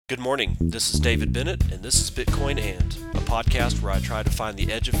Good morning. This is David Bennett, and this is Bitcoin And, a podcast where I try to find the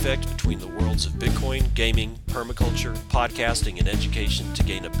edge effect between the worlds of Bitcoin, gaming, permaculture, podcasting, and education to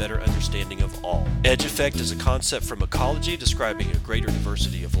gain a better understanding of all. Edge effect is a concept from ecology describing a greater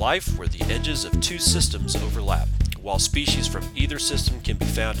diversity of life where the edges of two systems overlap. While species from either system can be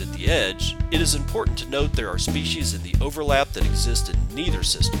found at the edge, it is important to note there are species in the overlap that exist in neither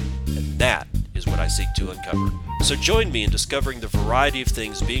system, and that is what I seek to uncover. So join me in discovering the variety of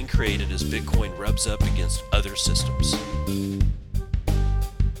things being created as Bitcoin rubs up against other systems.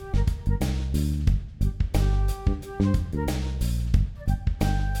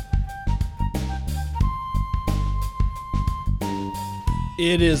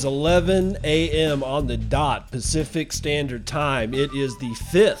 It is 11 a.m. on the dot, Pacific Standard Time. It is the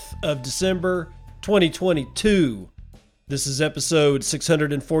 5th of December, 2022. This is episode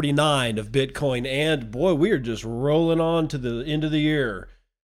 649 of Bitcoin And. Boy, we are just rolling on to the end of the year.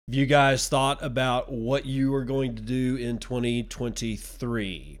 Have you guys thought about what you are going to do in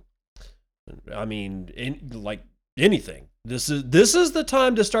 2023? I mean, like anything. This is the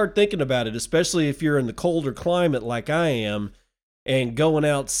time to start thinking about it, especially if you're in the colder climate like I am. And going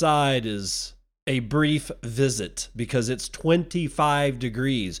outside is a brief visit because it's 25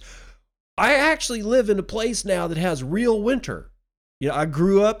 degrees. I actually live in a place now that has real winter. You know,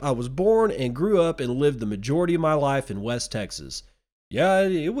 I was born and grew up and lived the majority of my life in West Texas. Yeah,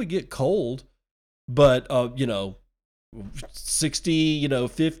 it would get cold, but, 60,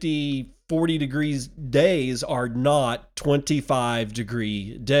 50, 40 degrees days are not 25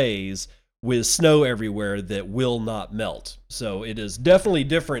 degree days with snow everywhere that will not melt. So it is definitely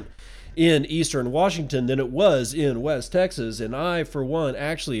different in Eastern Washington than it was in West Texas. And I, for one,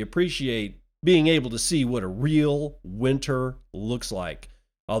 actually appreciate being able to see what a real winter looks like.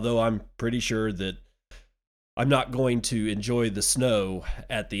 Although I'm pretty sure that I'm not going to enjoy the snow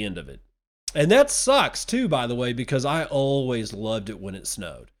at the end of it. And that sucks too, by the way, because I always loved it when it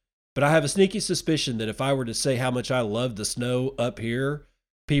snowed. But I have a sneaky suspicion that if I were to say how much I love the snow up here,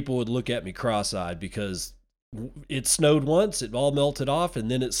 people would look at me cross-eyed because it snowed once, it all melted off,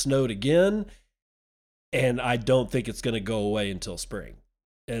 and then it snowed again, and I don't think it's going to go away until spring.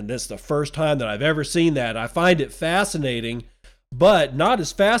 And that's the first time that I've ever seen that. I find it fascinating, but not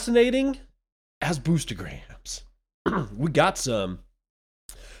as fascinating as boostograms. We got some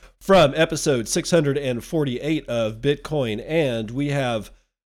from episode 648 of Bitcoin, and we have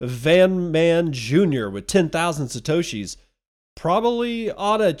Van Man Jr. with 10,000 Satoshis. Probably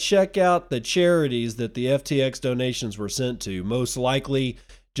ought to check out the charities that the FTX donations were sent to. Most likely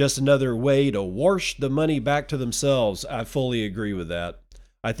just another way to wash the money back to themselves. I fully agree with that.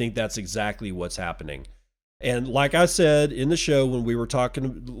 I think that's exactly what's happening. And like I said in the show when we were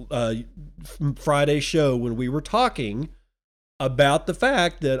talking, Friday show, when we were talking about the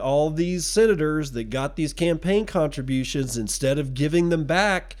fact that all these senators that got these campaign contributions, instead of giving them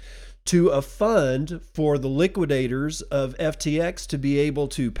back to a fund for the liquidators of FTX to be able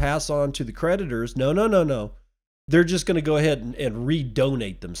to pass on to the creditors. No. They're just going to go ahead and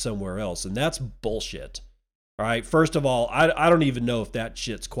redonate them somewhere else. And that's bullshit. All right. First of all, I don't even know if that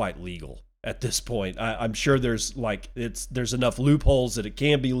shit's quite legal at this point. I'm sure there's enough loopholes that it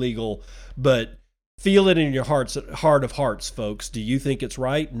can be legal, but feel it in your heart of hearts, folks. Do you think it's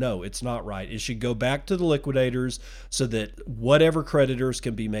right? No, it's not right. It should go back to the liquidators so that whatever creditors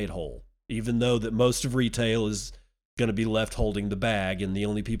can be made whole, even though that most of retail is going to be left holding the bag, and the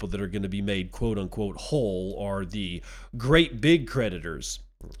only people that are going to be made quote unquote whole are the great big creditors.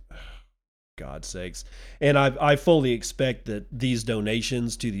 God's sakes. And I fully expect that these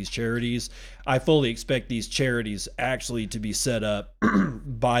donations to these charities, I fully expect these charities actually to be set up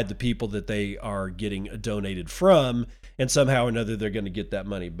by the people that they are getting donated from, and somehow or another they're going to get that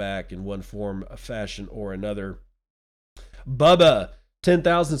money back in one form, fashion, or another. Bubba,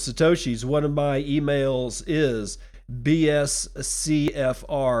 10,000 Satoshis. One of my emails is bscfr@,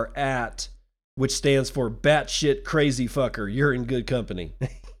 which stands for batshit crazy fucker. You're in good company.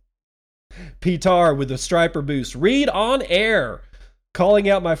 Petar with a striper boost. Read on air. Calling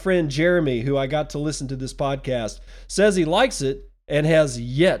out my friend Jeremy, who I got to listen to this podcast, says he likes it and has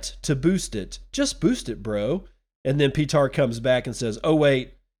yet to boost it. Just boost it, bro. And then Petar comes back and says, oh,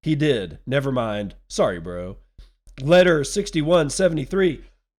 wait, he did. Never mind. Sorry, bro. Letter 6173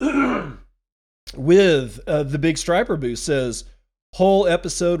 with the big striper boost says, whole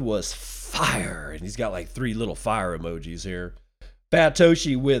episode was fire. And he's got like 3 little fire emojis here.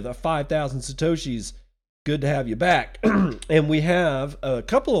 Batoshi with a 5,000 Satoshis. Good to have you back. And we have a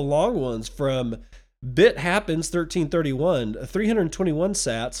couple of long ones from Bit Happens 1331, 321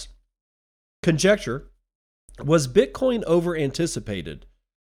 sats. Conjecture: was Bitcoin over anticipated?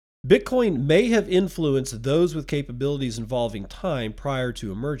 Bitcoin may have influenced those with capabilities involving time prior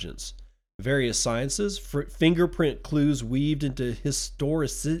to emergence. Various sciences, fingerprint clues weaved into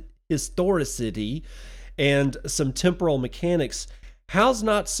historicity, and some temporal mechanics. How's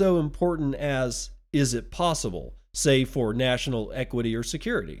not so important as is it possible, say for national equity or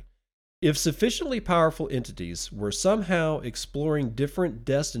security? If sufficiently powerful entities were somehow exploring different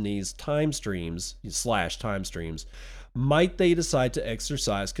destinies, time streams, might they decide to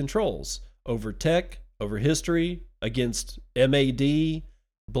exercise controls over tech, over history, against MAD,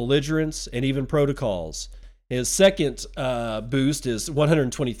 belligerence, and even protocols? His second boost is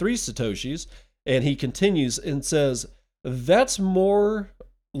 123 Satoshis, and he continues and says, that's more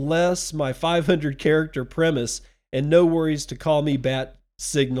less my 500 character premise, and no worries to call me bat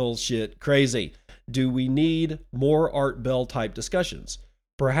signal shit crazy. Do we need more Art Bell type discussions?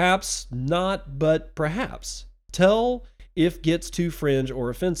 Perhaps not, but perhaps. Tell if gets too fringe or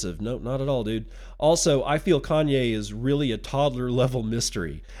offensive. No, not at all, dude. Also, I feel Kanye is really a toddler level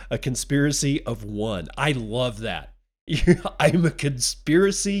mystery, a conspiracy of one. I love that. I'm a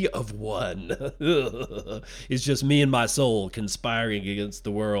conspiracy of one. It's just me and my soul conspiring against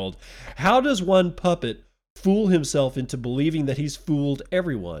the world. How does one puppet fool himself into believing that he's fooled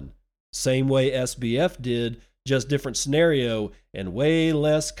everyone? Same way SBF did, just different scenario and way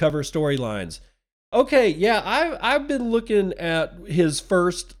less cover storylines. Okay, yeah, I've been looking at his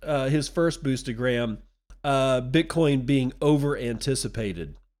first boostagram, Bitcoin being over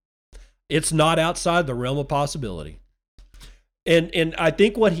anticipated. It's not outside the realm of possibility. And I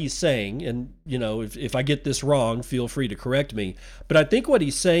think what he's saying, and you know, if I get this wrong, feel free to correct me, but I think what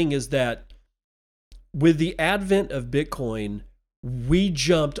he's saying is that with the advent of Bitcoin, we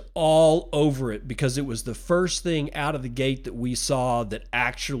jumped all over it because it was the first thing out of the gate that we saw that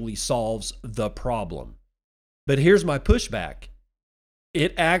actually solves the problem. But here's my pushback.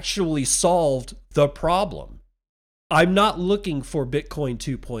 It actually solved the problem. I'm not looking for Bitcoin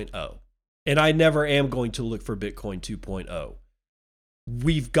 2.0, and I never am going to look for Bitcoin 2.0.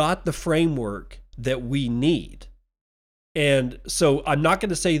 We've got the framework that we need. And so I'm not going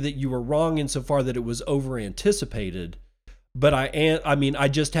to say that you were wrong insofar that it was over anticipated, but I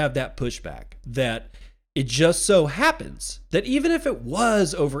just have that pushback that it just so happens that even if it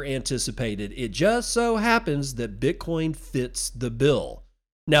was over anticipated, it just so happens that Bitcoin fits the bill.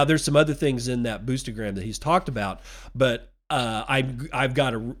 Now, there's some other things in that boostagram that he's talked about, but I've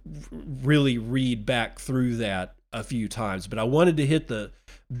got to really read back through that a few times. But I wanted to hit the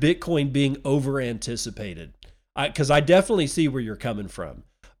Bitcoin being over anticipated because I definitely see where you're coming from.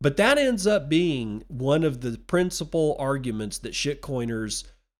 But that ends up being one of the principal arguments that shitcoiners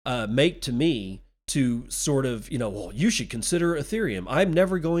make to me to sort of, well, you should consider Ethereum. I'm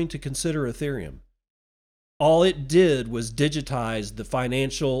never going to consider Ethereum. All it did was digitize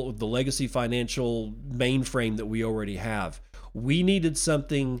the legacy financial mainframe that we already have. We needed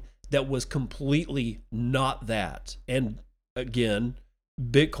something that was completely not that. And again,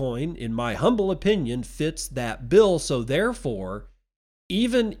 Bitcoin, in my humble opinion, fits that bill. So therefore,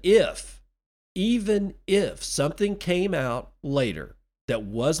 even if something came out later that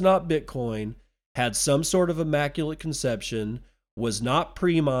was not Bitcoin, had some sort of immaculate conception, was not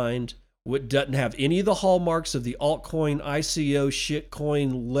pre-mined, doesn't have any of the hallmarks of the altcoin, ICO,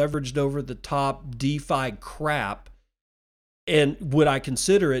 shitcoin, leveraged over the top, DeFi crap, and would I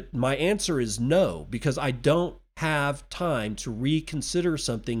consider it? My answer is no, because I don't have time to reconsider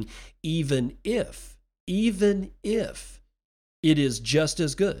something, even if it is just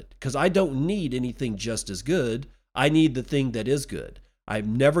as good, because I don't need anything just as good. I need the thing that is good.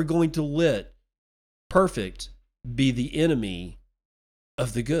 I'm never going to let perfect be the enemy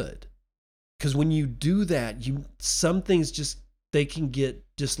of the good. Because when you do that, some things they can get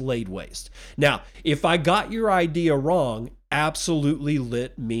just laid waste. Now, if I got your idea wrong, absolutely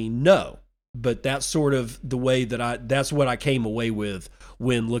let me know. But that's sort of the way that's what I came away with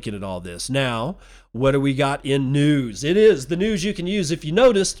when looking at all this. Now, what do we got in news? It is the news you can use. If you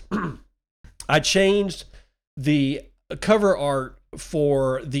noticed, I changed the cover art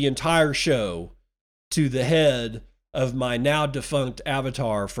for the entire show to the head of my now defunct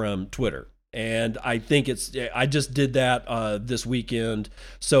avatar from Twitter. And I think I just did that this weekend.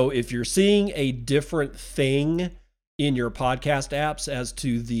 So if you're seeing a different thing in your podcast apps as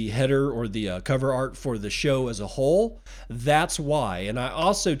to the header or the cover art for the show as a whole, that's why. And I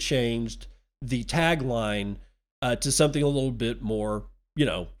also changed the tagline to something a little bit more,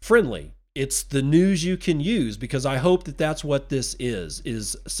 friendly. It's the news you can use, because I hope that that's what this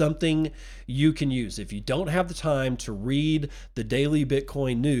is something you can use. If you don't have the time to read the daily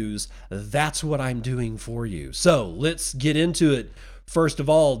Bitcoin news, that's what I'm doing for you. So let's get into it. First of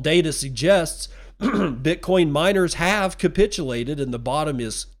all, data suggests Bitcoin miners have capitulated and the bottom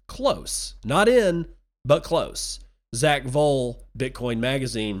is close. Not in, but close. Zach Vole, Bitcoin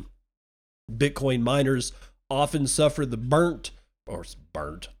Magazine. Bitcoin miners often suffer the brunt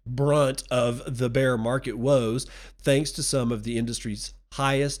of the bear market woes thanks to some of the industry's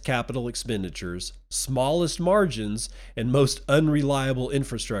highest capital expenditures, smallest margins, and most unreliable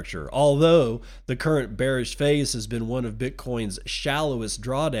infrastructure. Although the current bearish phase has been one of Bitcoin's shallowest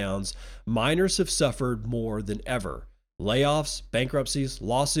drawdowns, miners have suffered more than ever. Layoffs, bankruptcies,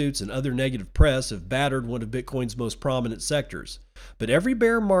 lawsuits, and other negative press have battered one of Bitcoin's most prominent sectors. But every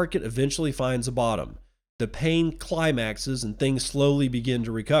bear market eventually finds a bottom. The pain climaxes and things slowly begin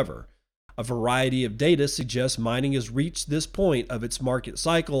to recover. A variety of data suggests mining has reached this point of its market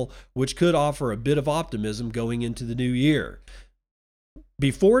cycle, which could offer a bit of optimism going into the new year.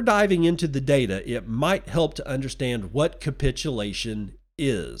 Before diving into the data, it might help to understand what capitulation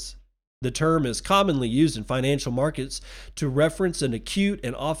is. The term is commonly used in financial markets to reference an acute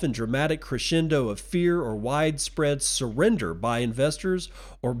and often dramatic crescendo of fear or widespread surrender by investors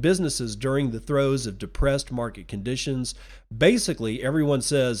or businesses during the throes of depressed market conditions. Basically, everyone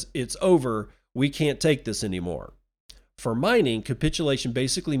says, "It's over, we can't take this anymore." For mining, capitulation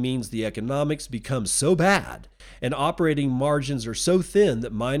basically means the economics become so bad and operating margins are so thin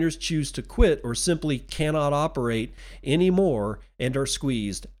that miners choose to quit or simply cannot operate anymore and are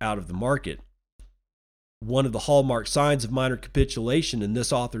squeezed out of the market. One of the hallmark signs of miner capitulation, in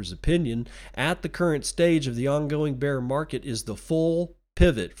this author's opinion, at the current stage of the ongoing bear market is the full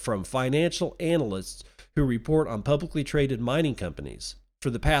pivot from financial analysts who report on publicly traded mining companies. For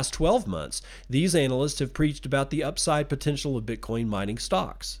the past 12 months, these analysts have preached about the upside potential of Bitcoin mining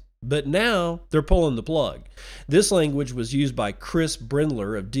stocks. But now they're pulling the plug. This language was used by Chris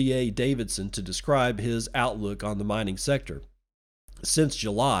Brindler of D.A. Davidson to describe his outlook on the mining sector. Since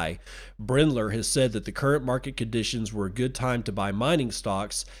July, Brindler has said that the current market conditions were a good time to buy mining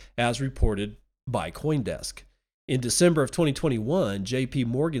stocks, as reported by CoinDesk. In December of 2021, JP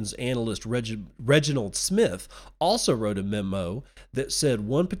Morgan's analyst Reginald Smith also wrote a memo that said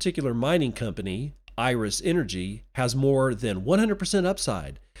one particular mining company, Iris Energy, has more than 100%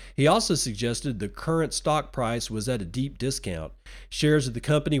 upside. He also suggested the current stock price was at a deep discount. Shares of the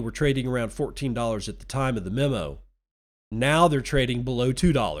company were trading around $14 at the time of the memo. Now they're trading below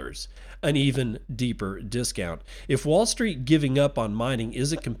 $2, an even deeper discount. If Wall Street giving up on mining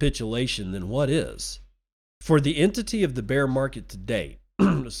isn't capitulation, then what is? For the entity of the bear market to date,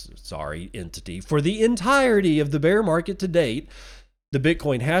 for the entirety of the bear market to date, the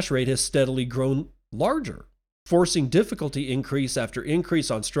Bitcoin hash rate has steadily grown larger, forcing difficulty increase after increase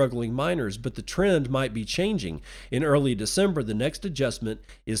on struggling miners, but the trend might be changing. In early December, the next adjustment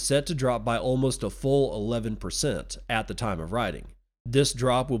is set to drop by almost a full 11% at the time of writing. This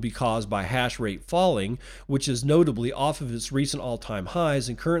drop will be caused by hash rate falling, which is notably off of its recent all-time highs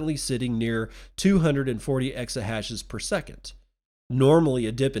and currently sitting near 240 exahashes per second. Normally,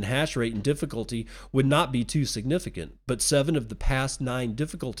 a dip in hash rate and difficulty would not be too significant, but 7 of the past 9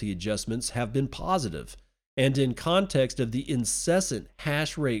 difficulty adjustments have been positive. And in context of the incessant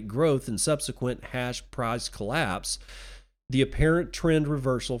hash rate growth and subsequent hash price collapse, the apparent trend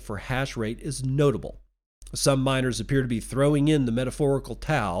reversal for hash rate is notable. Some miners appear to be throwing in the metaphorical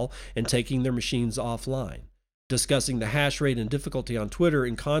towel and taking their machines offline. Discussing the hash rate and difficulty on Twitter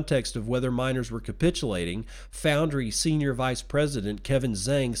in context of whether miners were capitulating, Foundry Senior Vice President Kevin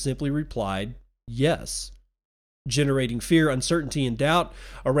Zhang simply replied, "Yes." Generating fear, uncertainty, and doubt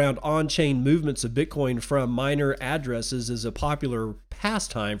around on-chain movements of Bitcoin from miner addresses is a popular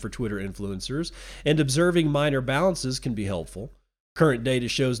pastime for Twitter influencers, and observing miner balances can be helpful. Current data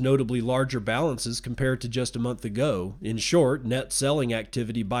shows notably larger balances compared to just a month ago. In short, net selling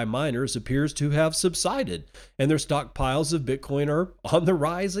activity by miners appears to have subsided, and their stockpiles of Bitcoin are on the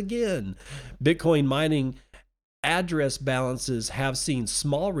rise again. Bitcoin mining address balances have seen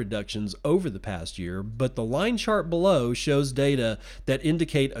small reductions over the past year, but the line chart below shows data that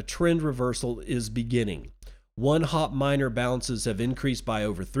indicate a trend reversal is beginning. One-hop miner balances have increased by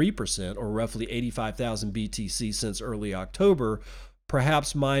over 3%, or roughly 85,000 BTC since early October.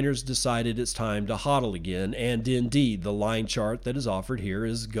 Perhaps miners decided it's time to hodl again, and indeed, the line chart that is offered here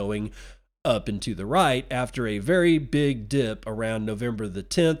is going up and to the right after a very big dip around November the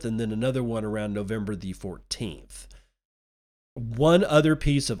 10th and then another one around November the 14th. One other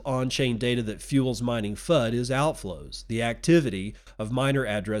piece of on-chain data that fuels mining FUD is outflows, the activity of miner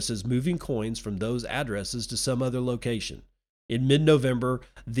addresses moving coins from those addresses to some other location. In mid-November,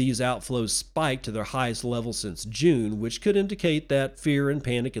 these outflows spiked to their highest level since June, which could indicate that fear and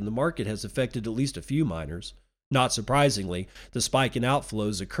panic in the market has affected at least a few miners. Not surprisingly, the spike in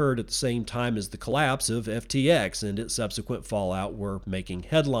outflows occurred at the same time as the collapse of FTX, and its subsequent fallout were making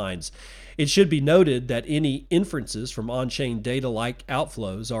headlines. It should be noted that any inferences from on-chain data like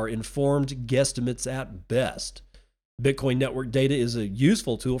outflows are informed guesstimates at best. Bitcoin network data is a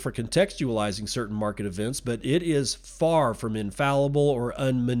useful tool for contextualizing certain market events, but it is far from infallible or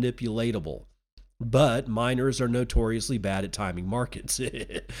unmanipulatable. But miners are notoriously bad at timing markets.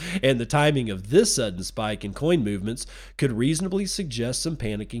 And the timing of this sudden spike in coin movements could reasonably suggest some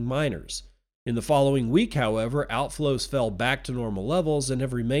panicking miners. In the following week, however, outflows fell back to normal levels and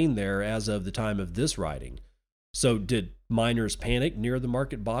have remained there as of the time of this writing. So did miners panic near the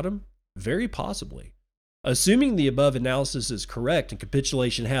market bottom? Very possibly. Assuming the above analysis is correct and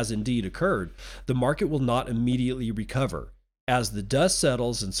capitulation has indeed occurred, the market will not immediately recover. As the dust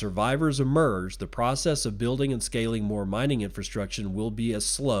settles and survivors emerge, the process of building and scaling more mining infrastructure will be as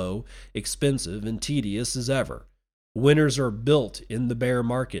slow, expensive, and tedious as ever. Winners are built in the bear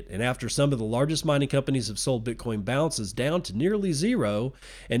market, and after some of the largest mining companies have sold Bitcoin balances down to nearly zero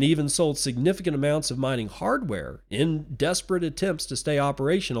and even sold significant amounts of mining hardware in desperate attempts to stay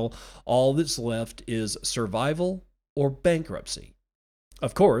operational, all that's left is survival or bankruptcy.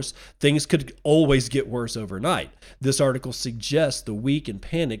 Of course, things could always get worse overnight. This article suggests the weak and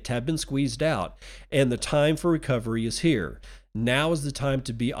panicked have been squeezed out, and the time for recovery is here. Now is the time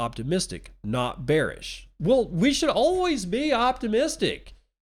to be optimistic, not bearish. Well, we should always be optimistic.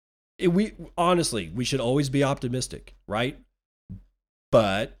 We should always be optimistic, right?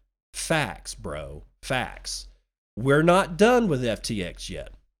 But facts, bro, facts. We're not done with FTX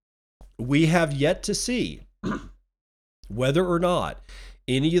yet. We have yet to see whether or not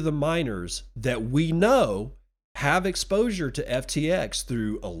any of the miners that we know have exposure to FTX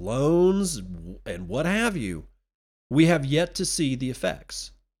through loans and what have you. We have yet to see the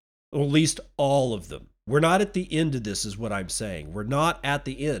effects, or at least all of them. We're not at the end of this, is what I'm saying. We're not at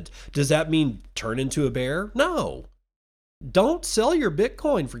the end. Does that mean turn into a bear? No. Don't sell your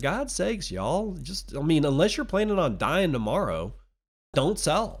Bitcoin, for God's sakes, y'all. Unless you're planning on dying tomorrow, don't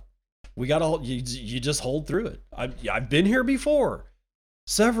sell. You just hold through it. I've been here before,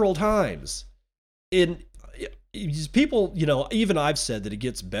 several times. People, even I've said that it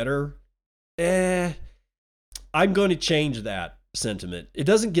gets better. I'm going to change that sentiment. It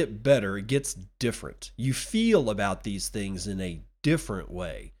doesn't get better, it gets different. You feel about these things in a different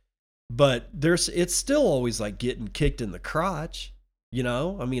way. But it's still always like getting kicked in the crotch.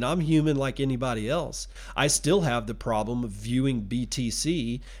 I'm human like anybody else. I still have the problem of viewing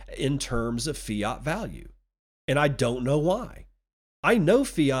BTC in terms of fiat value. And I don't know why. I know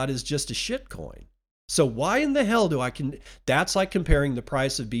fiat is just a shit coin. So why in the hell that's like comparing the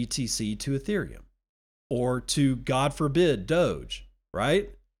price of BTC to Ethereum or to, God forbid, Doge, right?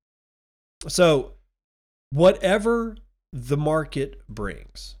 So whatever the market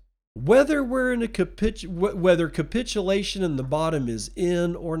brings, whether we're in whether capitulation in the bottom is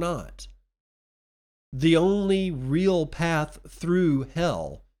in or not, the only real path through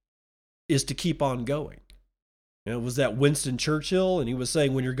hell is to keep on going. Was that Winston Churchill? And he was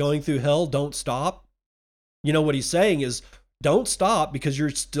saying, when you're going through hell, don't stop. What he's saying is, don't stop because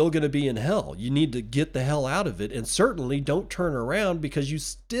you're still going to be in hell. You need to get the hell out of it. And certainly don't turn around because you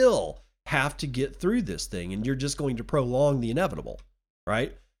still have to get through this thing and you're just going to prolong the inevitable,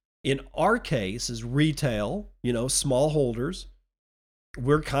 right? In our case, as retail, small holders,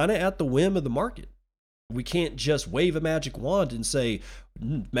 we're kind of at the whim of the market. We can't just wave a magic wand and say,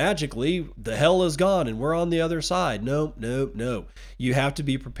 magically, the hell is gone and we're on the other side. No. You have to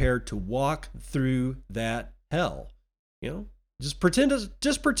be prepared to walk through that hell. Just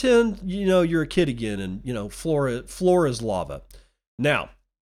pretend, you're a kid again and, floor is lava. Now,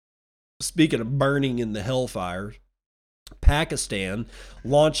 speaking of burning in the hellfire, Pakistan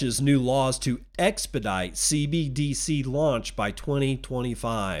launches new laws to expedite CBDC launch by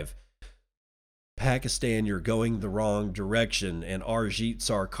 2025. Pakistan, you're going the wrong direction, and Arjit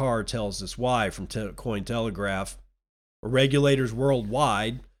Sarkar tells us why from Cointelegraph. Regulators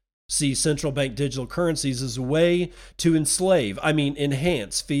worldwide see central bank digital currencies as a way to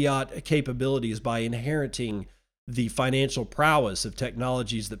enhance fiat capabilities by inheriting the financial prowess of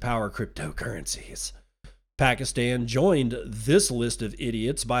technologies that power cryptocurrencies. Pakistan joined this list of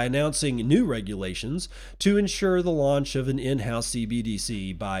idiots by announcing new regulations to ensure the launch of an in-house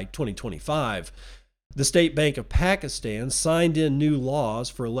CBDC by 2025. The State Bank of Pakistan signed in new laws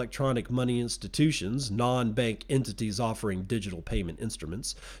for electronic money institutions, non-bank entities offering digital payment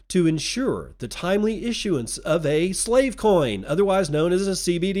instruments, to ensure the timely issuance of a slave coin, otherwise known as a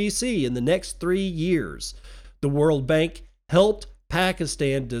CBDC, in the next 3 years. The World Bank helped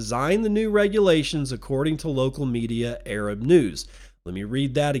Pakistan design the new regulations, according to local media Arab News. Let me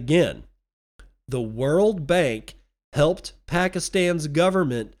read that again. The World Bank helped Pakistan's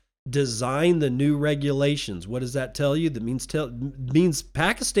government design the new regulations. What does that tell you? That means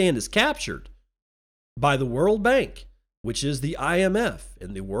Pakistan is captured by the World Bank, which is the IMF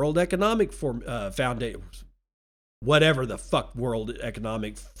and the World Economic Foundation, whatever the fuck World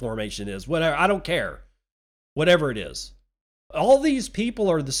Economic Formation is, whatever, I don't care, whatever it is. All these people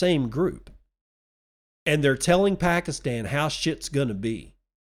are the same group, and they're telling Pakistan how shit's going to be.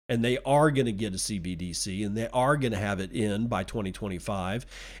 And they are going to get a CBDC, and they are going to have it in by 2025.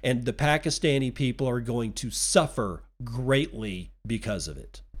 And the Pakistani people are going to suffer greatly because of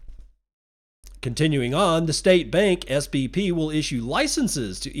it. Continuing on, the state bank, SBP, will issue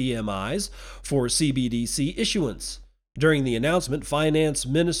licenses to EMIs for CBDC issuance. During the announcement, Finance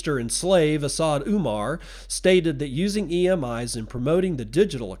Minister and slave Asad Umar stated that using EMIs in promoting the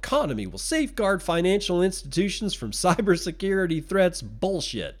digital economy will safeguard financial institutions from cybersecurity threats.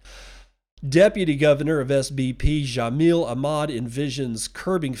 Bullshit. Deputy Governor of SBP Jamil Ahmad envisions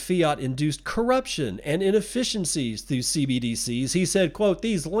curbing fiat-induced corruption and inefficiencies through CBDCs. He said, quote,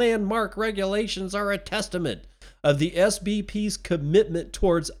 "These landmark regulations are a testament of the SBP's commitment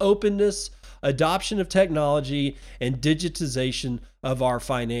towards openness, adoption of technology, and digitization of our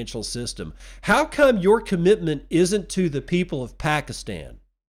financial system." How come your commitment isn't to the people of Pakistan?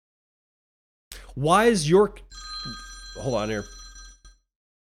 Why is your... Hold on here.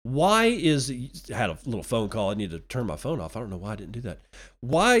 Why is... I had a little phone call. I need to turn my phone off. I don't know why I didn't do that.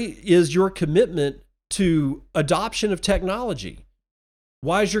 Why is your commitment to adoption of technology?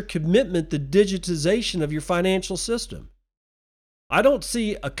 Why is your commitment the digitization of your financial system? I don't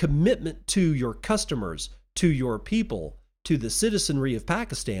see a commitment to your customers, to your people, to the citizenry of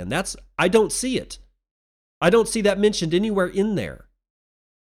Pakistan. I don't see it. I don't see that mentioned anywhere in there.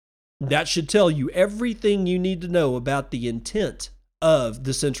 That should tell you everything you need to know about the intent of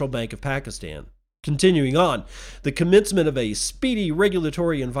the Central Bank of Pakistan. Continuing on, the commencement of a speedy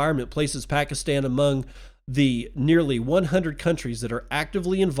regulatory environment places Pakistan among the nearly 100 countries that are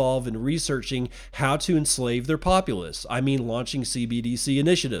actively involved in researching how to enslave their populace. I mean, launching CBDC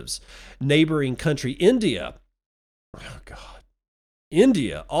initiatives. Neighboring country India,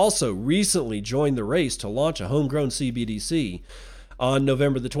 India also recently joined the race to launch a homegrown CBDC. On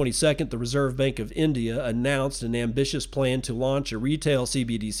November the 22nd, the Reserve Bank of India announced an ambitious plan to launch a retail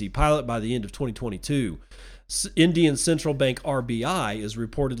CBDC pilot by the end of 2022. Indian Central Bank RBI is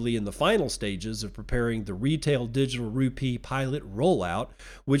reportedly in the final stages of preparing the retail digital rupee pilot rollout,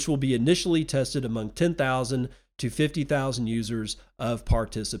 which will be initially tested among 10,000 to 50,000 users of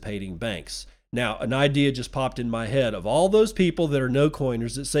participating banks. Now, an idea just popped in my head of all those people that are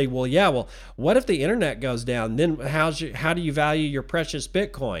no-coiners that say, well, what if the internet goes down? Then how do you value your precious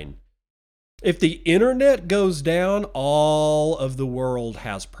Bitcoin? If the internet goes down, all of the world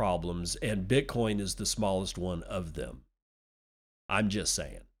has problems, and Bitcoin is the smallest one of them. I'm just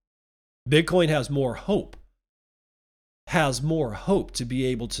saying. Bitcoin has more hope to be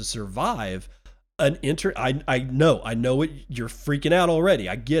able to survive an I know you're freaking out already.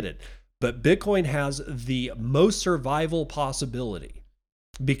 I get it. But Bitcoin has the most survival possibility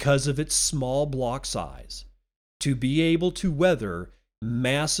because of its small block size to be able to weather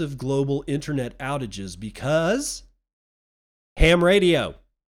massive global internet outages because ham radio.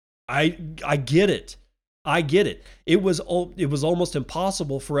 I get it. I get it. It was almost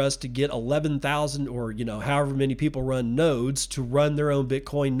impossible for us to get 11,000 or however many people run nodes to run their own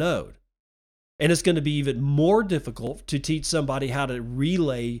Bitcoin node. And it's going to be even more difficult to teach somebody how to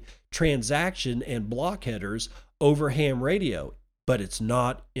relay transaction and block headers over ham radio. But it's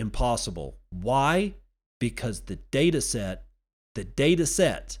not impossible. Why? Because the data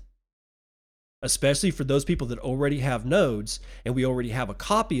set, especially for those people that already have nodes, and we already have a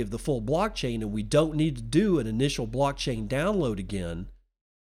copy of the full blockchain, and we don't need to do an initial blockchain download again,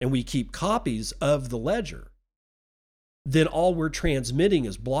 and we keep copies of the ledger, then all we're transmitting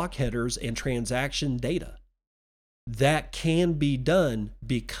is block headers and transaction data. That can be done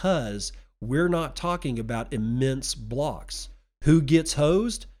because we're not talking about immense blocks. Who gets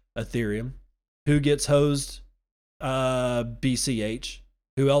hosed? Ethereum. Who gets hosed? BCH.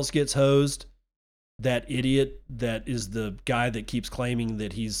 Who else gets hosed? That idiot that is the guy that keeps claiming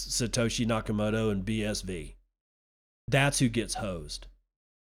that he's Satoshi Nakamoto and BSV. That's who gets hosed.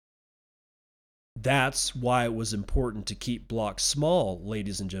 That's why it was important to keep blocks small,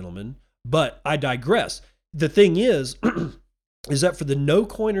 ladies and gentlemen. But I digress. The thing is that for the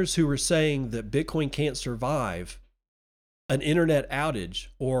no-coiners who are saying that Bitcoin can't survive an internet outage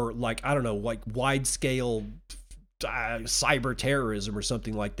or wide-scale cyber terrorism or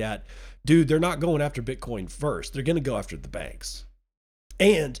something like that, dude, they're not going after Bitcoin first. They're going to go after the banks.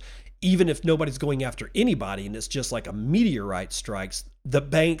 And even if nobody's going after anybody and it's just like a meteorite strikes, the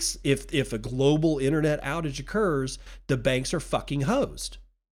banks, if a global internet outage occurs, the banks are fucking hosed,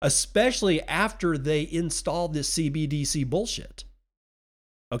 especially after they install this CBDC bullshit.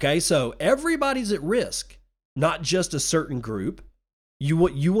 Okay, so everybody's at risk, not just a certain group. You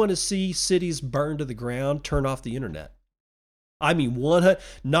want to see cities burn to the ground, turn off the internet. I mean,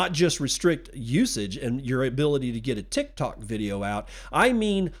 not just restrict usage and your ability to get a TikTok video out. I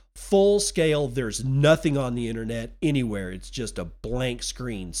mean, full scale, there's nothing on the internet anywhere. It's just a blank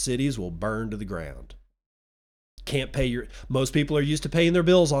screen. Cities will burn to the ground. Can't pay most people are used to paying their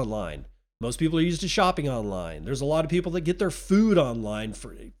bills online. Most people are used to shopping online. There's a lot of people that get their food online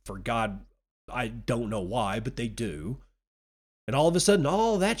for God, I don't know why, but they do. And all of a sudden,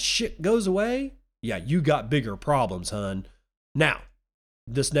 all that shit goes away. Yeah, you got bigger problems, hun. Now,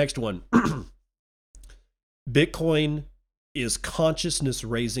 this next one. Bitcoin is consciousness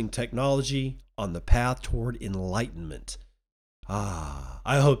raising technology on the path toward enlightenment. I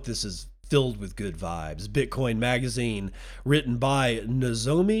hope this is filled with good vibes. Bitcoin Magazine, written by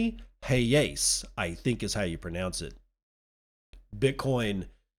Nozomi Hayase, I think is how you pronounce it. Bitcoin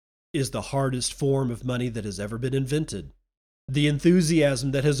is the hardest form of money that has ever been invented. The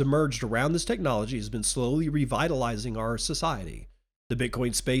enthusiasm that has emerged around this technology has been slowly revitalizing our society. The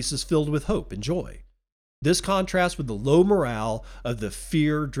Bitcoin space is filled with hope and joy. This contrasts with the low morale of the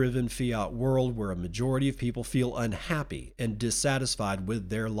fear-driven fiat world where a majority of people feel unhappy and dissatisfied with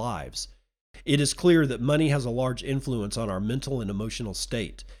their lives. It is clear that money has a large influence on our mental and emotional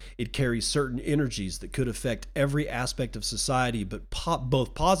state. It carries certain energies that could affect every aspect of society, but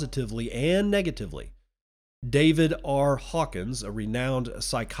both positively and negatively. David R. Hawkins, a renowned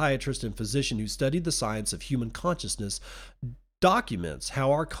psychiatrist and physician who studied the science of human consciousness, documents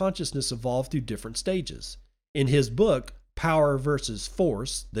how our consciousness evolved through different stages. In his book, Power versus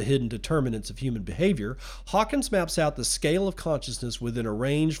Force, The Hidden Determinants of Human Behavior, Hawkins maps out the scale of consciousness within a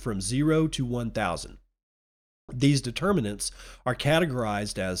range from 0 to 1,000. These determinants are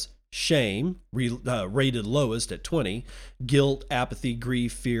categorized as shame, rated lowest at 20, guilt, apathy,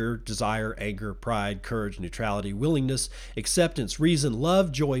 grief, fear, desire, anger, pride, courage, neutrality, willingness, acceptance, reason,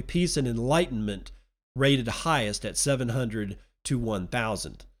 love, joy, peace, and enlightenment, rated highest at 700 to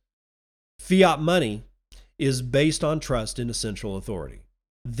 1,000. Fiat money is based on trust in a central authority.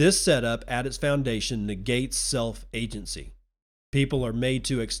 This setup at its foundation negates self-agency. People are made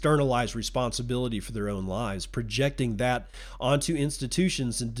to externalize responsibility for their own lives, projecting that onto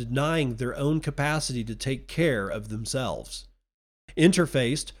institutions and denying their own capacity to take care of themselves.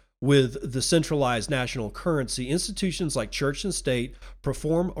 Interfaced with the centralized national currency, institutions like church and state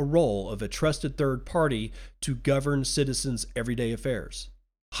perform a role of a trusted third party to govern citizens' everyday affairs.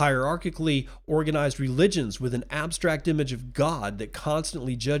 Hierarchically organized religions with an abstract image of God that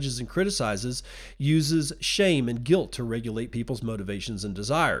constantly judges and criticizes uses shame and guilt to regulate people's motivations and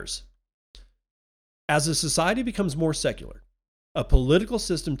desires. As a society becomes more secular, a political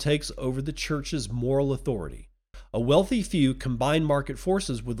system takes over the church's moral authority. A wealthy few combine market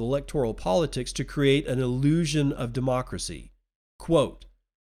forces with electoral politics to create an illusion of democracy. Quote,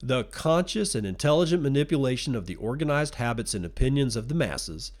 "The conscious and intelligent manipulation of the organized habits and opinions of the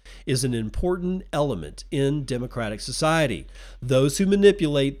masses is an important element in democratic society. Those who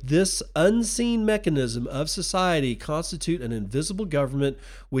manipulate this unseen mechanism of society constitute an invisible government,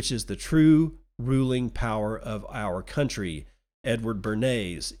 which is the true ruling power of our country." Edward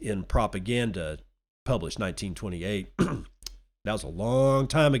Bernays in Propaganda, published 1928. That was a long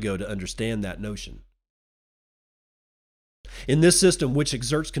time ago to understand that notion. In this system, which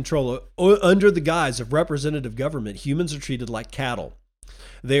exerts control under the guise of representative government, humans are treated like cattle.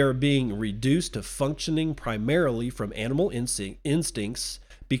 They are being reduced to functioning primarily from animal instincts,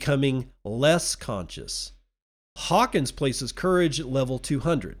 becoming less conscious. Hawkins places courage at level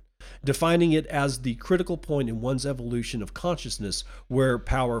 200, defining it as the critical point in one's evolution of consciousness where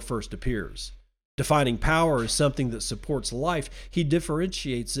power first appears. Defining power as something that supports life, he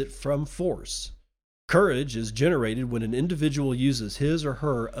differentiates it from force. Courage is generated when an individual uses his or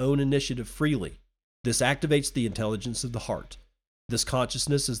her own initiative freely. This activates the intelligence of the heart. This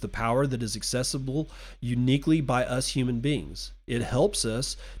consciousness is the power that is accessible uniquely by us human beings. It helps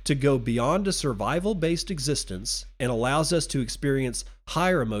us to go beyond a survival-based existence and allows us to experience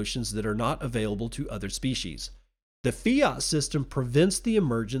higher emotions that are not available to other species. The fiat system prevents the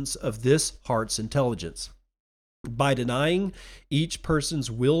emergence of this heart's intelligence. By denying each person's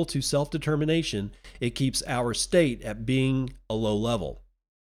will to self-determination, it keeps our state at being a low level.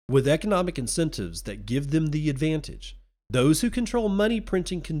 with economic incentives that give them the advantage. Those who control money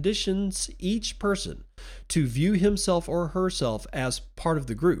printing conditions each person to view himself or herself as part of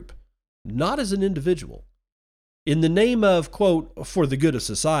the group, not as an individual. In the name of, quote, for the good of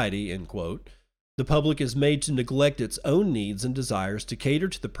society, end quote, the public is made to neglect its own needs and desires to cater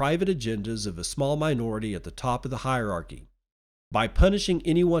to the private agendas of a small minority at the top of the hierarchy. By punishing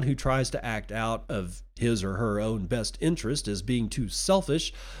anyone who tries to act out of his or her own best interest as being too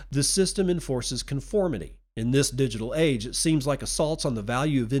selfish, the system enforces conformity. In this digital age, it seems like assaults on the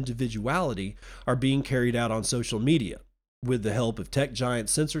value of individuality are being carried out on social media. With the help of tech giant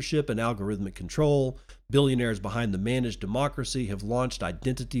censorship and algorithmic control, billionaires behind the managed democracy have launched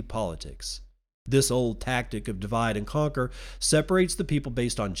identity politics. This old tactic of divide and conquer separates the people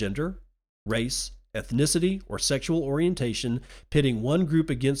based on gender, race, ethnicity, or sexual orientation, pitting one group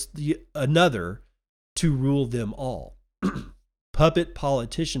against another to rule them all. Puppet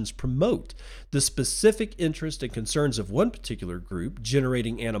politicians promote the specific interest and concerns of one particular group,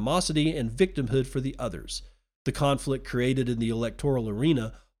 generating animosity and victimhood for the others. The conflict created in the electoral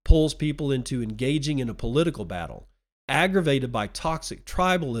arena pulls people into engaging in a political battle. Aggravated by toxic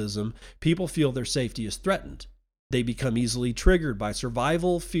tribalism, people feel their safety is threatened. They become easily triggered by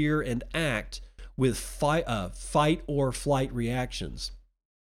survival, fear, and act with fight or flight reactions.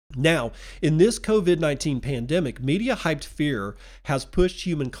 Now, in this COVID-19 pandemic, media hyped fear has pushed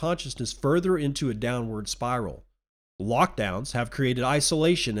human consciousness further into a downward spiral. Lockdowns have created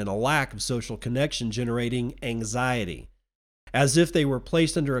isolation and a lack of social connection, generating anxiety, as if they were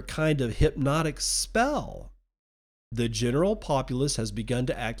placed under a kind of hypnotic spell. The general populace has begun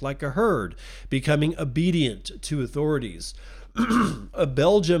to act like a herd, becoming obedient to authorities. A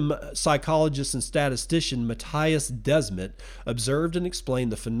Belgian psychologist and statistician, Matthias Desmet, observed and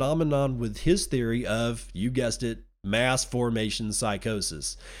explained the phenomenon with his theory of, you guessed it, mass formation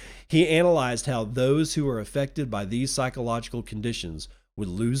psychosis. He analyzed how those who are affected by these psychological conditions would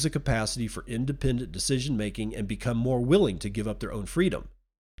lose the capacity for independent decision-making and become more willing to give up their own freedom.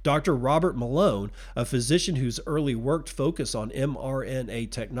 Dr. Robert Malone, a physician whose early work focused on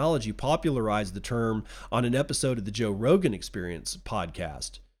mRNA technology, popularized the term on an episode of the Joe Rogan Experience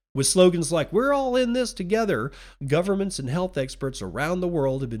podcast. With slogans like, "We're all in this together," governments and health experts around the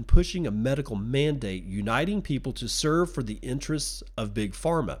world have been pushing a medical mandate uniting people to serve for the interests of Big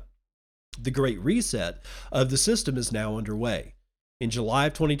Pharma. The Great Reset of the system is now underway. In July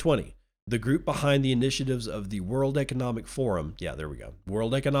of 2020, the group behind the initiatives of the World Economic Forum,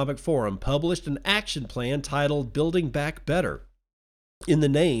 World Economic Forum, published an action plan titled Building Back Better. In the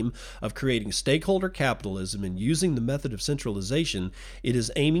name of creating stakeholder capitalism and using the method of centralization, it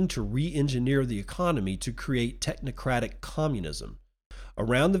is aiming to re-engineer the economy to create technocratic communism.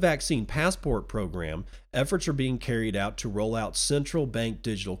 Around the vaccine passport program, efforts are being carried out to roll out central bank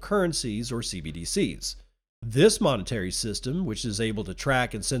digital currencies, or CBDCs. This monetary system, which is able to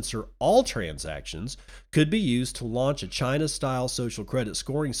track and censor all transactions, could be used to launch a China-style social credit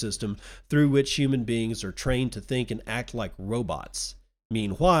scoring system through which human beings are trained to think and act like robots.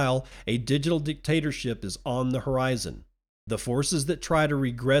 Meanwhile, a digital dictatorship is on the horizon. The forces that try to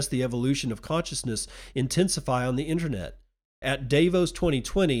regress the evolution of consciousness intensify on the internet. At Davos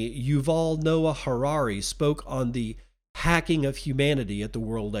 2020, Yuval Noah Harari spoke on the hacking of humanity at the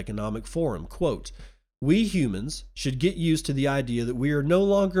World Economic Forum. Quote, "We humans should get used to the idea that we are no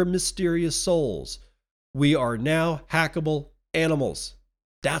longer mysterious souls. We are now hackable animals.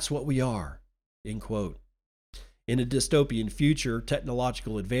 That's what we are." End quote. In a dystopian future,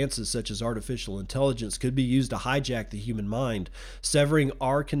 technological advances such as artificial intelligence could be used to hijack the human mind, severing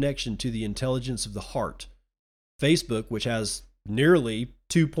our connection to the intelligence of the heart. Facebook, which has nearly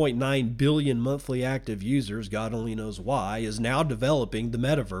 2.9 billion monthly active users, God only knows why, is now developing the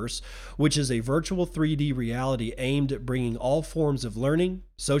metaverse, which is a virtual 3D reality aimed at bringing all forms of learning,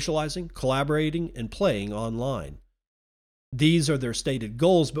 socializing, collaborating, and playing online. These are their stated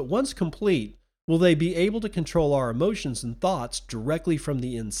goals, but once complete, will they be able to control our emotions and thoughts directly from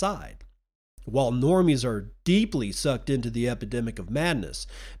the inside? While normies are deeply sucked into the epidemic of madness,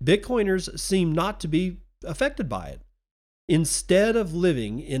 Bitcoiners seem not to be affected by it. Instead of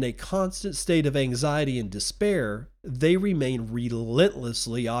living in a constant state of anxiety and despair, they remain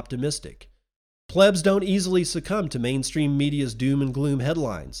relentlessly optimistic. Plebs don't easily succumb to mainstream media's doom and gloom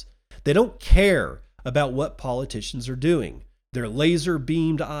headlines. They don't care about what politicians are doing. Their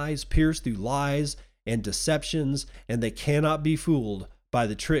laser-beamed eyes pierce through lies and deceptions, and they cannot be fooled by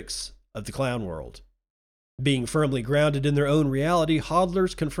the tricks of the clown world. Being firmly grounded in their own reality,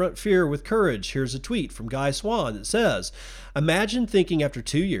 hodlers confront fear with courage. Here's a tweet from Guy Swan that says, imagine thinking after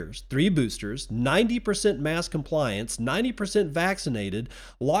 2 years, 3 boosters, 90% mask compliance, 90% vaccinated,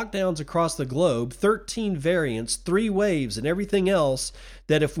 lockdowns across the globe, 13 variants, 3 waves, and everything else,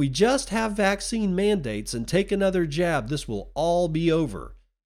 that if we just have vaccine mandates and take another jab, this will all be over.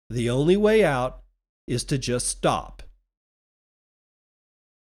 The only way out is to just stop.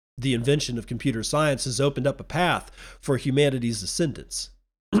 The invention of computer science has opened up a path for humanity's ascendance.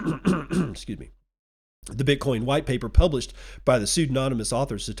 Excuse me. The Bitcoin white paper published by the pseudonymous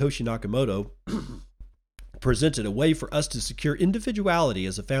author Satoshi Nakamoto presented a way for us to secure individuality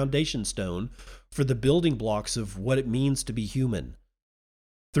as a foundation stone for the building blocks of what it means to be human.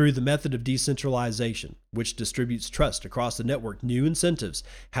 Through the method of decentralization, which distributes trust across the network, new incentives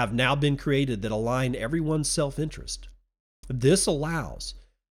have now been created that align everyone's self-interest. This allows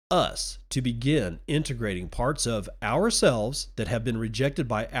us to begin integrating parts of ourselves that have been rejected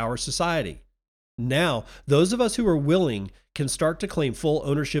by our society. Now, those of us who are willing can start to claim full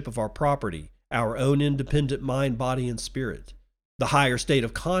ownership of our property, our own independent mind, body, and spirit. The higher state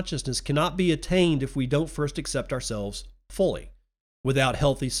of consciousness cannot be attained if we don't first accept ourselves fully. Without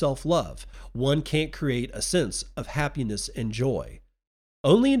healthy self-love, one can't create a sense of happiness and joy.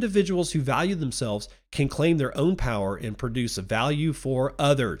 Only individuals who value themselves can claim their own power and produce a value for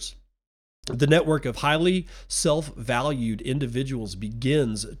others. The network of highly self-valued individuals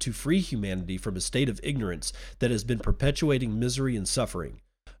begins to free humanity from a state of ignorance that has been perpetuating misery and suffering.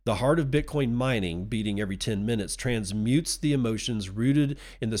 The heart of Bitcoin mining, beating every 10 minutes, transmutes the emotions rooted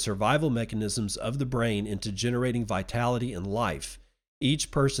in the survival mechanisms of the brain into generating vitality and life.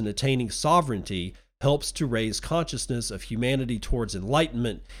 Each person attaining sovereignty helps to raise consciousness of humanity towards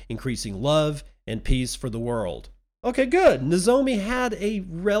enlightenment, increasing love and peace for the world. Okay, good. Nozomi had a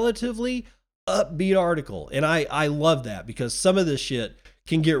relatively upbeat article, and I love that because some of this shit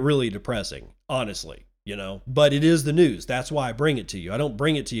can get really depressing, honestly, but it is the news. That's why I bring it to you. I don't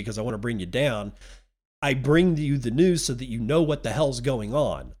bring it to you because I want to bring you down. I bring you the news so that you know what the hell's going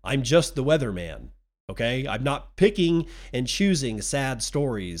on. I'm just the weatherman. Okay, I'm not picking and choosing sad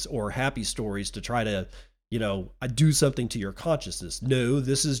stories or happy stories to try to, do something to your consciousness. No,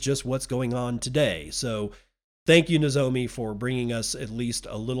 this is just what's going on today. So thank you, Nozomi, for bringing us at least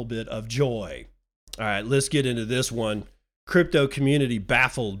a little bit of joy. All right, let's get into this one. Crypto community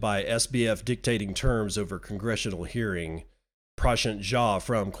baffled by SBF dictating terms over congressional hearing. Prashant Jha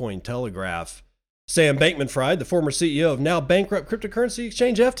from Cointelegraph. Sam Bankman-Fried, the former CEO of now bankrupt cryptocurrency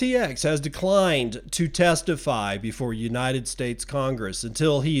exchange FTX, has declined to testify before United States Congress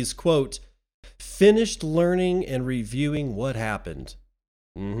until he's, quote, finished learning and reviewing what happened.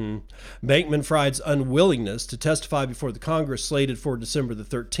 Bankman-Fried's unwillingness to testify before the Congress slated for December the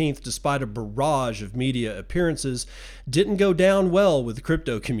 13th, despite a barrage of media appearances, didn't go down well with the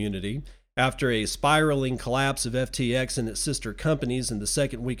crypto community. After a spiraling collapse of FTX and its sister companies in the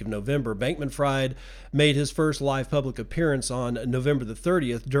second week of November, Bankman-Fried made his first live public appearance on November the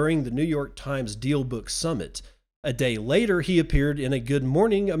 30th during the New York Times DealBook Summit. A day later, he appeared in a Good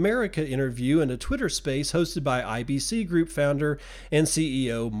Morning America interview in a Twitter space hosted by IBC Group founder and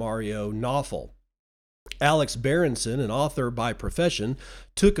CEO Mario Nawfal. Alex Berenson, an author by profession,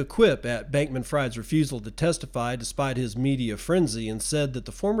 took a quip at Bankman-Fried's refusal to testify despite his media frenzy and said that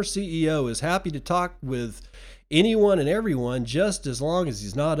the former CEO is happy to talk with anyone and everyone just as long as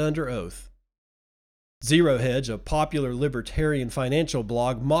he's not under oath. Zero Hedge, a popular libertarian financial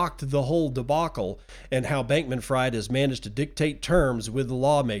blog, mocked the whole debacle and how Bankman-Fried has managed to dictate terms with the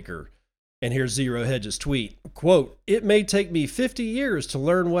lawmaker. And here's Zero Hedge's tweet, quote, "It may take me 50 years to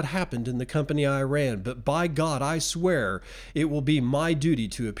learn what happened in the company I ran, but by God, I swear it will be my duty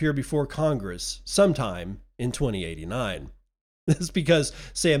to appear before Congress sometime in 2089. This is because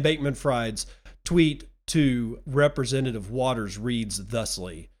Sam Bankman-Fried's tweet to Representative Waters reads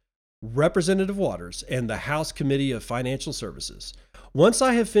thusly, Representative Waters and the House Committee of Financial Services. Once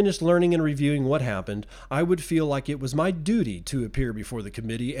I have finished learning and reviewing what happened, I would feel like it was my duty to appear before the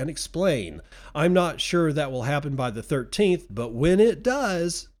committee and explain. I'm not sure that will happen by the 13th, but when it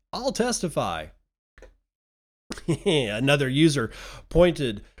does, I'll testify." Another user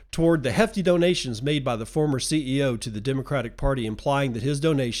pointed toward the hefty donations made by the former CEO to the Democratic Party, implying that his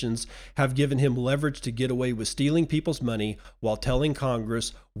donations have given him leverage to get away with stealing people's money while telling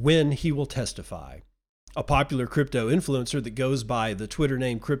Congress when he will testify. A popular crypto influencer that goes by the Twitter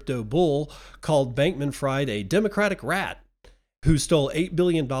name Crypto Bull called Bankman-Fried a Democratic rat who stole $8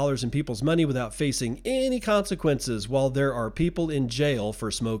 billion in people's money without facing any consequences while there are people in jail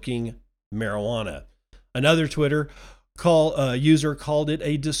for smoking marijuana. Another Twitter User called it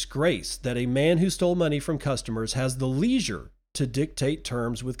a disgrace that a man who stole money from customers has the leisure to dictate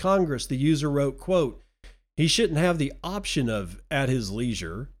terms with Congress. The user wrote, quote, "He shouldn't have the option of at his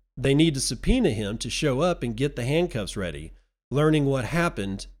leisure. They need to subpoena him to show up and get the handcuffs ready. Learning what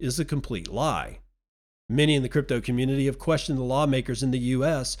happened is a complete lie." Many in the crypto community have questioned the lawmakers in the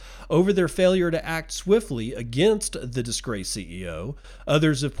U.S. over their failure to act swiftly against the disgraced CEO.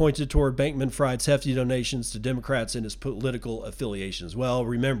 Others have pointed toward Bankman-Fried's hefty donations to Democrats and his political affiliations. Well,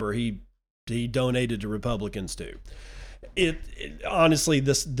 remember, he donated to Republicans too. Honestly,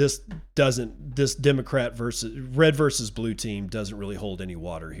 this Democrat versus red versus blue team doesn't really hold any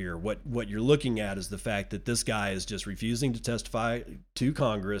water here. What you're looking at is the fact that this guy is just refusing to testify to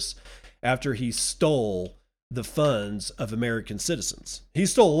Congress after he stole the funds of American citizens. He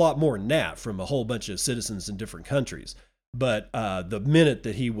stole a lot more than that from a whole bunch of citizens in different countries. But the minute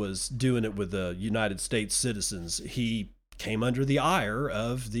that he was doing it with the United States citizens, he came under the ire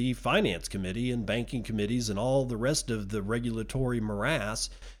of the finance committee and banking committees and all the rest of the regulatory morass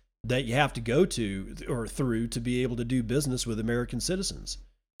that you have to go to or through to be able to do business with American citizens.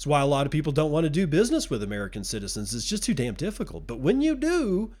 That's why a lot of people don't want to do business with American citizens. It's just too damn difficult. But when you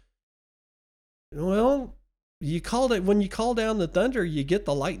do, well, when you call down the thunder, you get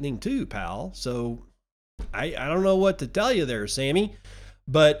the lightning too, pal. So I don't know what to tell you there, Sammy.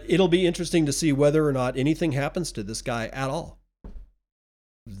 But it'll be interesting to see whether or not anything happens to this guy at all.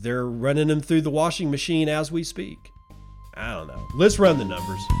 They're running him through the washing machine as we speak. I don't know. Let's run the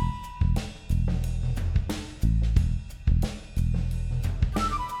numbers.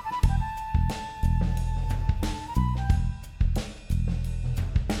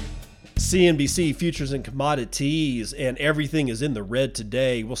 CNBC futures and commodities, and everything is in the red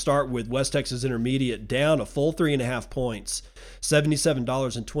today. We'll start with West Texas Intermediate down a full 3.5 points,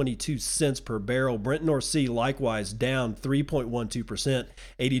 $77.22 per barrel. Brent North Sea likewise down 3.12%,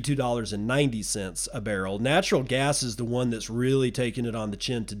 $82.90 a barrel. Natural gas is the one that's really taking it on the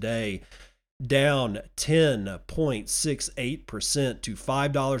chin today, down 10.68% to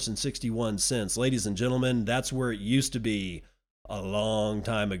 $5.61. Ladies and gentlemen, that's where it used to be a long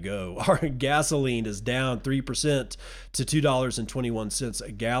time ago. Our gasoline is down 3% to $2.21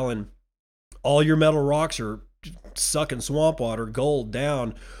 a gallon. All your metal rocks are sucking swamp water. Gold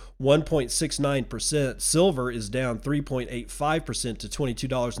down 1.69%. Silver is down 3.85% to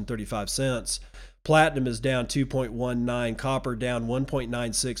 $22.35. Platinum is down 2.19. Copper down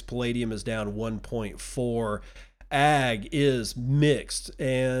 1.96. Palladium is down 1.4. Ag is mixed,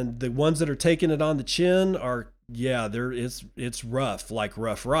 and the ones that are taking it on the chin are, it's rough, like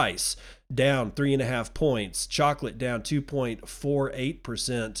rough rice, down 3.5 points. Chocolate down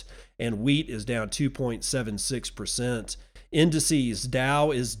 2.48%, and wheat is down 2.76%. Indices,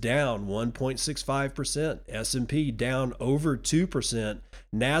 Dow is down 1.65%, S&P down over 2%,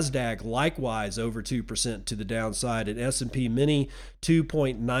 NASDAQ likewise over 2% to the downside, and S&P Mini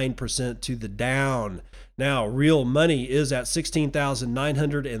 2.9% to the down. Now, real money is at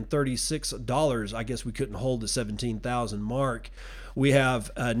 $16,936. I guess we couldn't hold the 17,000 mark. We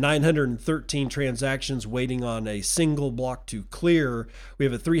have 913 transactions waiting on a single block to clear. We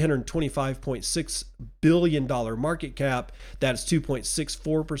have a $325.6 billion market cap. That's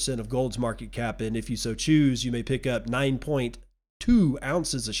 2.64% of gold's market cap. And if you so choose, you may pick up 9.2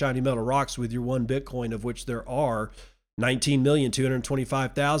 ounces of shiny metal rocks with your one Bitcoin, of which there are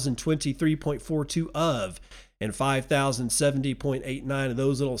 19,225,023.42 of, and 5,070.89 of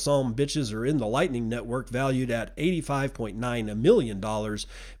those little some bitches are in the Lightning Network, valued at $85.9 million,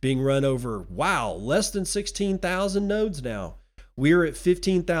 being run over, less than 16,000 nodes now. We're at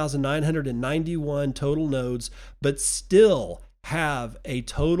 15,991 total nodes, but still have a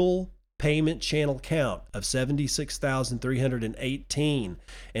total payment channel count of 76,318,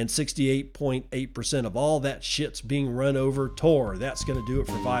 and 68.8% of all that shit's being run over Tor. That's going to do it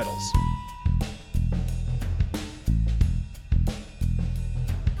for Vitals.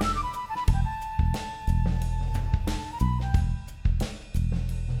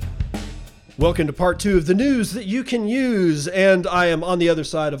 Welcome to part 2 of the news that you can use, and I am on the other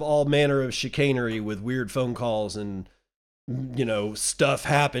side of all manner of chicanery with weird phone calls and stuff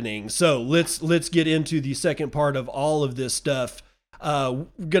happening. So let's get into the second part of all of this stuff. We're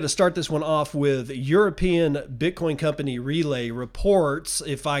going to start this one off with European Bitcoin company Relay reports,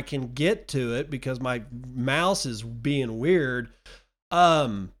 if I can get to it because my mouse is being weird.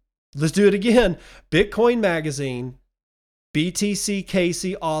 Let's do it again. Bitcoin Magazine, BTC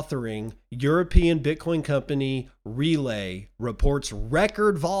Casey authoring, European Bitcoin company Relay reports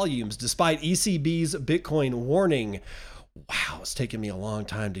record volumes despite ECB's Bitcoin warning. Wow, it's taking me a long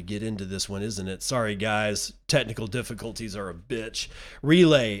time to get into this one, isn't it? Sorry, guys. Technical difficulties are a bitch.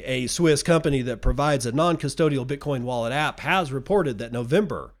 Relay, a Swiss company that provides a non-custodial Bitcoin wallet app, has reported that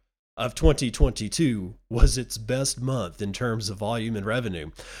November of 2022 was its best month in terms of volume and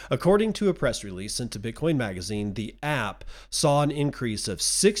revenue. According to a press release sent to Bitcoin Magazine, the app saw an increase of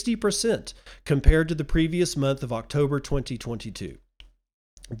 60% compared to the previous month of October 2022.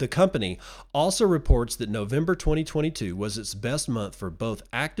 The company also reports that November 2022 was its best month for both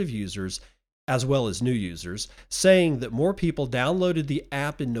active users as well as new users, saying that more people downloaded the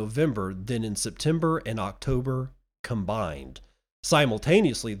app in November than in September and October combined.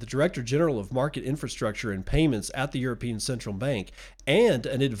 Simultaneously, the Director General of Market Infrastructure and Payments at the European Central Bank and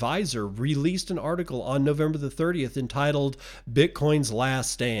an advisor released an article on November the 30th entitled Bitcoin's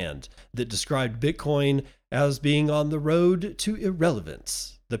Last Stand that described Bitcoin as being on the road to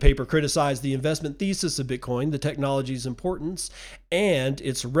irrelevance. The paper criticized the investment thesis of Bitcoin, the technology's importance, and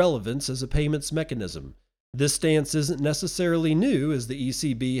its relevance as a payments mechanism. This stance isn't necessarily new, as the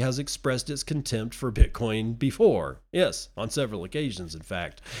ECB has expressed its contempt for Bitcoin before. Yes, on several occasions, in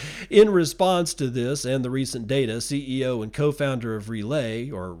fact. In response to this and the recent data, CEO and co-founder of Relay,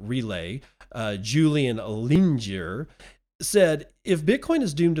 Julian Lingier, said, if Bitcoin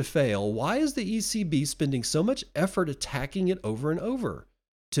is doomed to fail, why is the ECB spending so much effort attacking it over and over?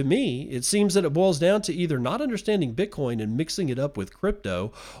 To me, it seems that it boils down to either not understanding Bitcoin and mixing it up with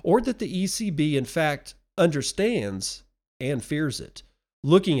crypto, or that the ECB, in fact, understands and fears it.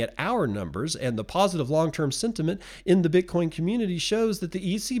 Looking at our numbers and the positive long-term sentiment in the Bitcoin community shows that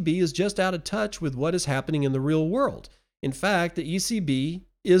the ECB is just out of touch with what is happening in the real world. In fact, the ECB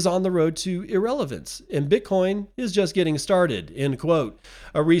is on the road to irrelevance, and Bitcoin is just getting started, end quote.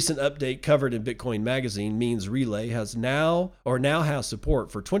 A recent update covered in Bitcoin Magazine means Relay has now has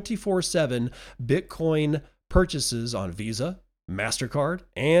support for 24/7 Bitcoin purchases on Visa, MasterCard,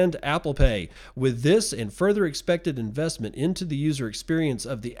 and Apple Pay. With this and further expected investment into the user experience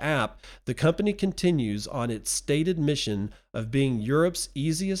of the app, the company continues on its stated mission of being Europe's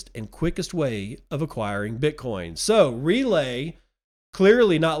easiest and quickest way of acquiring Bitcoin. So, Relay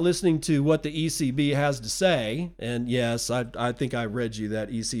clearly not listening to what the ECB has to say. And yes, I think I read you that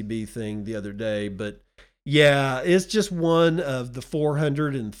ECB thing the other day, but yeah, it's just one of the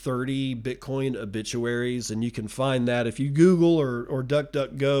 430 Bitcoin obituaries, and you can find that if you Google or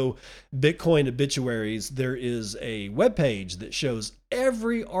DuckDuckGo Bitcoin obituaries. There is a webpage that shows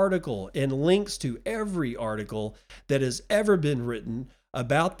every article and links to every article that has ever been written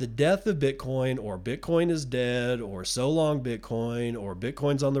about the death of Bitcoin, or Bitcoin is dead, or so long Bitcoin, or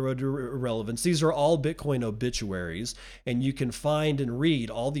Bitcoin's on the road to irrelevance. These are all Bitcoin obituaries, and you can find and read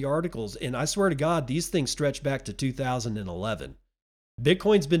all the articles. And I swear to God, these things stretch back to 2011.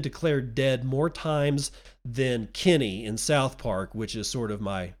 Bitcoin's been declared dead more times than Kenny in South Park, which is sort of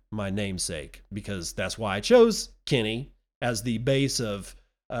my namesake, because that's why I chose Kenny as the base of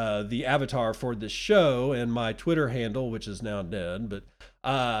the avatar for this show, and my Twitter handle, which is now dead, but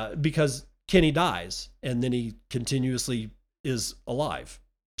because Kenny dies and then he continuously is alive,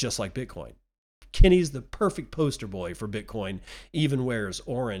 just like Bitcoin. Kenny's the perfect poster boy for Bitcoin, even wears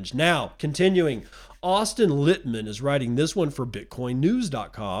orange. Now, continuing, Austin Littman is writing this one for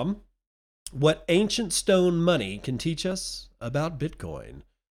BitcoinNews.com. What ancient stone money can teach us about Bitcoin.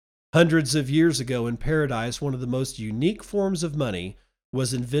 Hundreds of years ago in Paradise, one of the most unique forms of money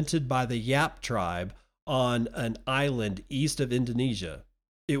was invented by the Yap tribe on an island east of Indonesia.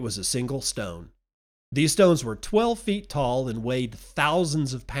 It was a single stone. These stones were 12 feet tall and weighed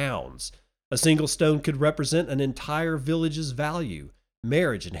thousands of pounds. A single stone could represent an entire village's value,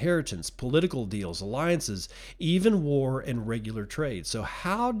 marriage, inheritance, political deals, alliances, even war and regular trade. So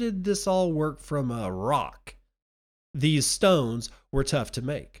how did this all work from a rock? These stones were tough to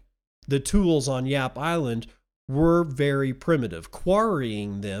make. The tools on Yap Island were very primitive.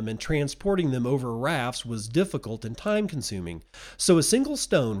 Quarrying them and transporting them over rafts was difficult and time-consuming. So a single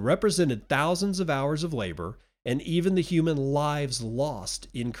stone represented thousands of hours of labor and even the human lives lost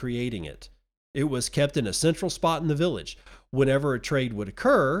in creating it. It was kept in a central spot in the village. Whenever a trade would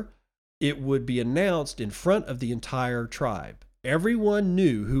occur, it would be announced in front of the entire tribe. Everyone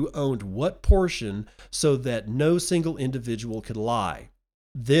knew who owned what portion so that no single individual could lie.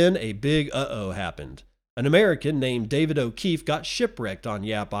 Then a big uh-oh happened. An American named David O'Keefe got shipwrecked on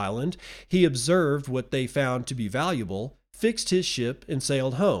Yap Island. He observed what they found to be valuable, fixed his ship, and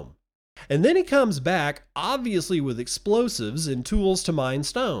sailed home. And then he comes back, obviously with explosives and tools to mine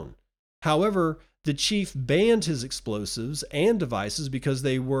stone. However, the chief banned his explosives and devices because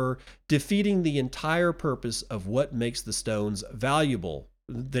they were defeating the entire purpose of what makes the stones valuable.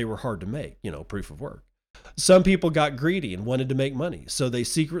 They were hard to make, proof of work. Some people got greedy and wanted to make money, so they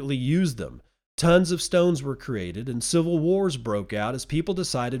secretly used them. Tons of stones were created, and civil wars broke out as people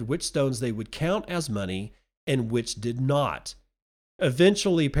decided which stones they would count as money and which did not.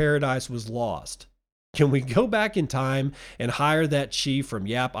 Eventually, paradise was lost. Can we go back in time and hire that chief from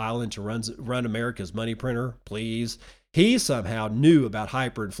Yap Island to run America's money printer, please? He somehow knew about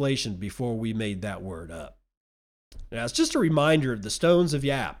hyperinflation before we made that word up. Now, it's just a reminder of the stones of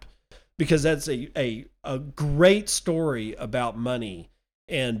Yap, because that's a great story about money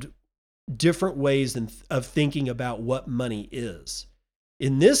and different ways of thinking about what money is.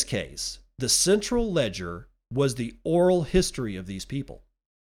 In this case, the central ledger was the oral history of these people.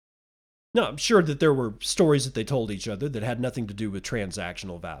 Now, I'm sure that there were stories that they told each other that had nothing to do with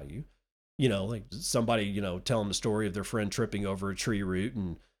transactional value. Like somebody, telling the story of their friend tripping over a tree root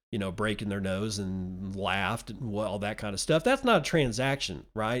and, breaking their nose and laughed and all that kind of stuff. That's not a transaction,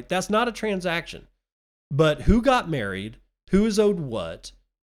 right? That's not a transaction. But who got married, who is owed what,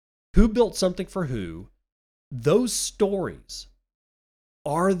 who built something for who, those stories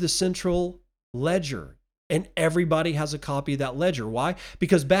are the central ledger. And everybody has a copy of that ledger. Why?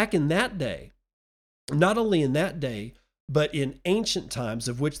 Because back in that day, not only in that day, but in ancient times,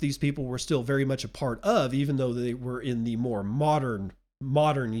 of which these people were still very much a part of, even though they were in the more modern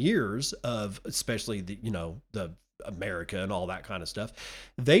years of, especially the America and all that kind of stuff,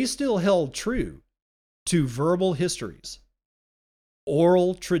 they still held true to verbal histories,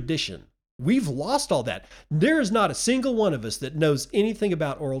 oral tradition. We've lost all that. There is not a single one of us that knows anything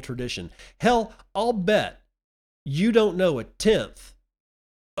about oral tradition. Hell, I'll bet you don't know a tenth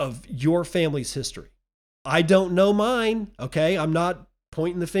of your family's history. I don't know mine, okay? I'm not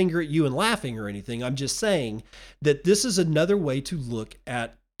pointing the finger at you and laughing or anything. I'm just saying that this is another way to look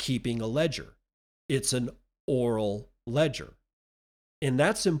at keeping a ledger. It's an oral ledger. And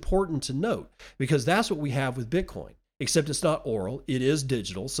that's important to note, because that's what we have with Bitcoin, except it's not oral, it is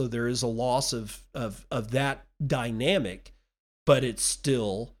digital. So there is a loss of that dynamic, but it's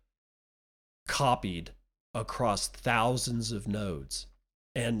still copied across thousands of nodes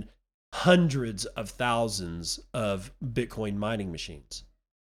and hundreds of thousands of Bitcoin mining machines.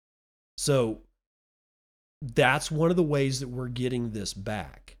 So that's one of the ways that we're getting this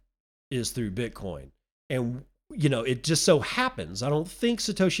back, is through Bitcoin. And it just so happens, I don't think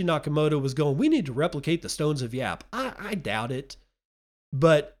Satoshi Nakamoto was going, we need to replicate the stones of Yap. I doubt it.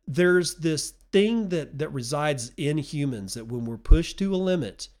 But there's this thing that resides in humans, that when we're pushed to a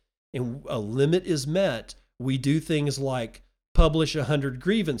limit and a limit is met, we do things like publish 100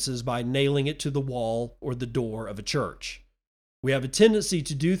 grievances by nailing it to the wall or the door of a church. We have a tendency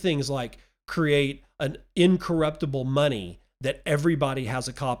to do things like create an incorruptible money that everybody has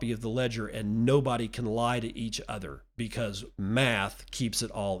a copy of the ledger and nobody can lie to each other, because math keeps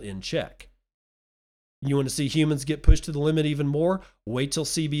it all in check. You want to see humans get pushed to the limit even more? Wait till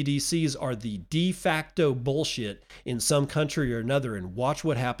CBDCs are the de facto bullshit in some country or another, and watch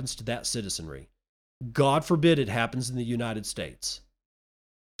what happens to that citizenry. God forbid it happens in the United States.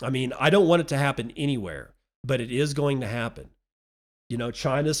 I mean, I don't want it to happen anywhere, but it is going to happen.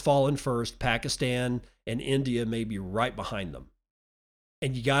 China's fallen first, Pakistan and India may be right behind them.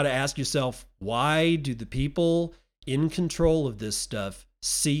 And you got to ask yourself, why do the people in control of this stuff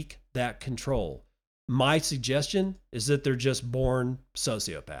seek that control? My suggestion is that they're just born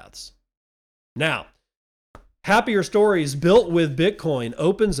sociopaths. Now, Happier Stories Built with Bitcoin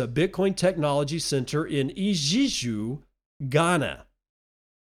opens a Bitcoin Technology Center in Ijiju, Ghana.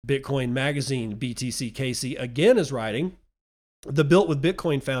 Bitcoin Magazine, BTC Casey, again is writing, the Built with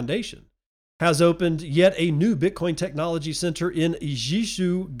Bitcoin Foundation has opened yet a new Bitcoin Technology Center in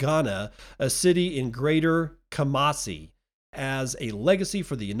Ijiju, Ghana, a city in Greater Kumasi, as a legacy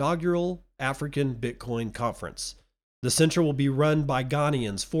for the inaugural African Bitcoin Conference. The center will be run by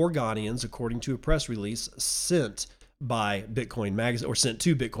Ghanaians for Ghanaians, according to a press release sent by Bitcoin Magazine, or sent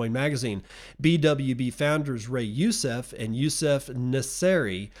to Bitcoin Magazine. BWB founders Ray Youssef and Youssef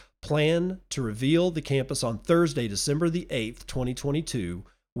Nasseri plan to reveal the campus on Thursday, December the 8th, 2022,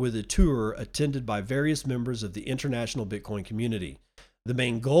 with a tour attended by various members of the international Bitcoin community. The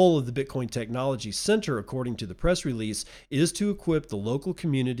main goal of the Bitcoin Technology Center, according to the press release, is to equip the local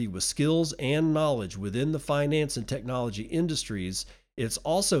community with skills and knowledge within the finance and technology industries. It's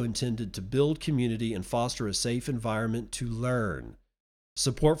also intended to build community and foster a safe environment to learn.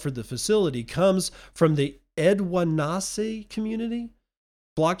 Support for the facility comes from the Edwanase community,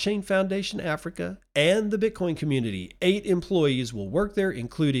 Blockchain Foundation Africa, and the Bitcoin community. 8 employees will work there,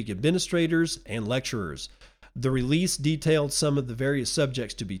 including administrators and lecturers. The release detailed some of the various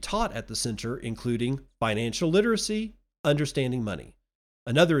subjects to be taught at the center, including financial literacy, understanding money.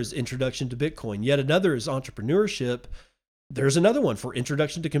 Another is Introduction to Bitcoin. Yet another is Entrepreneurship. There's another one for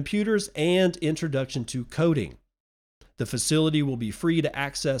Introduction to Computers and Introduction to Coding. The facility will be free to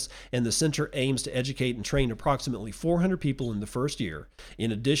access, and the center aims to educate and train approximately 400 people in the first year.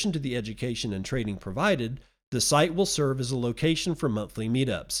 In addition to the education and training provided, the site will serve as a location for monthly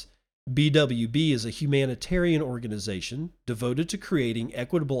meetups. BWB is a humanitarian organization devoted to creating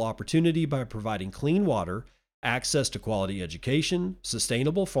equitable opportunity by providing clean water, access to quality education,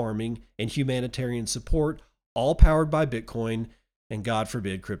 sustainable farming, and humanitarian support, all powered by Bitcoin and, God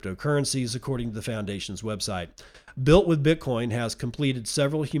forbid, cryptocurrencies, according to the foundation's website. Built with Bitcoin has completed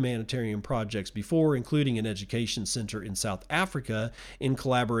several humanitarian projects before, including an education center in South Africa in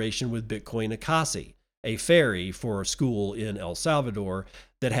collaboration with Bitcoin Akasi, a ferry for a school in El Salvador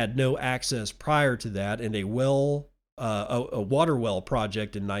that had no access prior to that, and a water well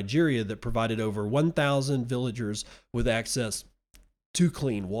project in Nigeria that provided over 1,000 villagers with access to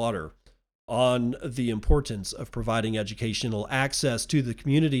clean water. On the importance of providing educational access to the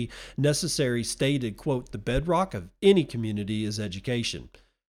community necessary, stated, quote, "The bedrock of any community is education,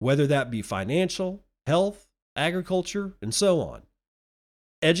 whether that be financial, health, agriculture, and so on.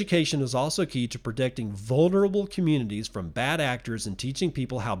 Education is also key to protecting vulnerable communities from bad actors and teaching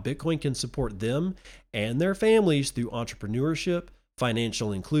people how Bitcoin can support them and their families through entrepreneurship,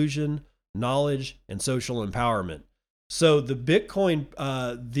 financial inclusion, knowledge, and social empowerment." So the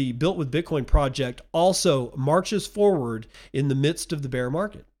the Built with Bitcoin project also marches forward in the midst of the bear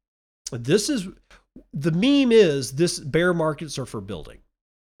market. The meme is this: bear markets are for building.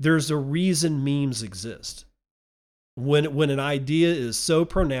 There's a reason memes exist. When an idea is so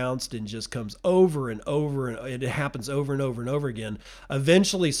pronounced and just comes over and over, and it happens over and over and over again,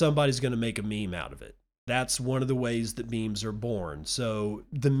 eventually somebody's going to make a meme out of it. That's one of the ways that memes are born. So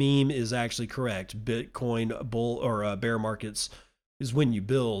the meme is actually correct. Bitcoin bull or bear markets is when you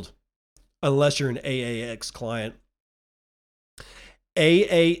build, unless you're an AAX client.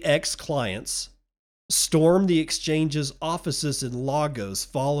 AAX clients storm the exchange's offices in Lagos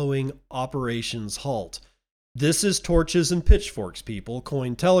following operations halt. This is torches and pitchforks, people.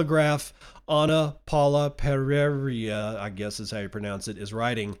 Cointelegraph, Ana Paula Pereira, I guess is how you pronounce it, is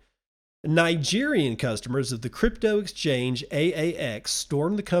writing. Nigerian customers of the crypto exchange AAX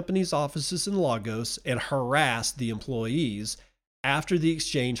stormed the company's offices in Lagos and harassed the employees after the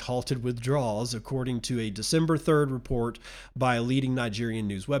exchange halted withdrawals, according to a December 3rd report by a leading Nigerian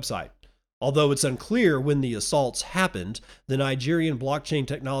news website. Although it's unclear when the assaults happened, the Nigerian Blockchain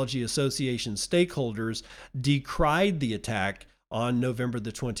Technology Association stakeholders decried the attack on November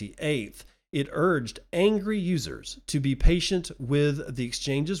the 28th. It urged angry users to be patient with the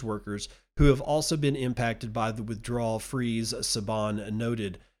exchange's workers who have also been impacted by the withdrawal freeze, Saban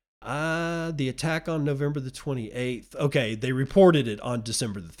noted. The attack on November the 28th. Okay, they reported it on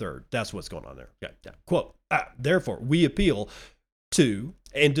December the 3rd. That's what's going on there. Yeah. Quote, therefore, we appeal to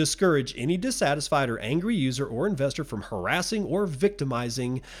and discourage any dissatisfied or angry user or investor from harassing or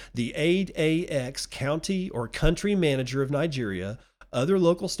victimizing the AAX county or country manager of Nigeria, other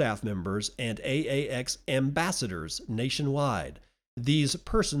local staff members, and AAX ambassadors nationwide. These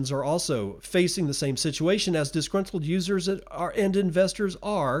persons are also facing the same situation as disgruntled users and investors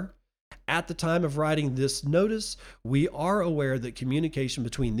are. At the time of writing this notice, we are aware that communication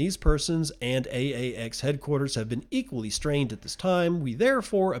between these persons and AAX headquarters have been equally strained at this time. We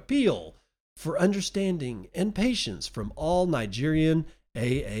therefore appeal for understanding and patience from all Nigerian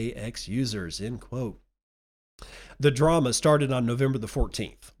AAX users, end quote. The drama started on November the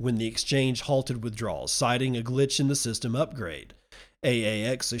 14th, when the exchange halted withdrawals, citing a glitch in the system upgrade.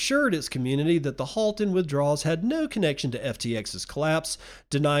 AAX assured its community that the halt in withdrawals had no connection to FTX's collapse,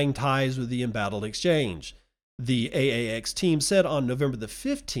 denying ties with the embattled exchange. The AAX team said on November the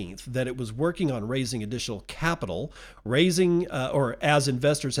 15th that it was working on raising additional capital, as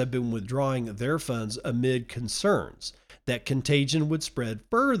investors have been withdrawing their funds amid concerns that contagion would spread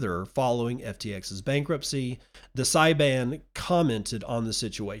further following FTX's bankruptcy. The Saban commented on the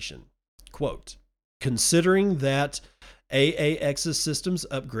situation. Quote, considering that AAX's systems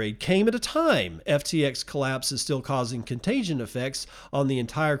upgrade came at a time FTX collapse is still causing contagion effects on the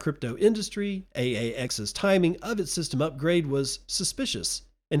entire crypto industry, AAX's timing of its system upgrade was suspicious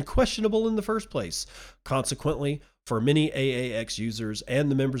and questionable in the first place. Consequently, for many AAX users and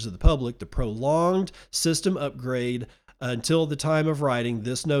the members of the public, the prolonged system upgrade until the time of writing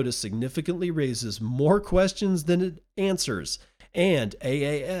this notice significantly raises more questions than it answers, and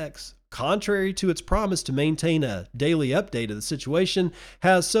AAX, contrary to its promise to maintain a daily update of the situation,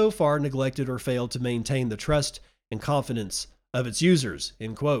 has so far neglected or failed to maintain the trust and confidence of its users,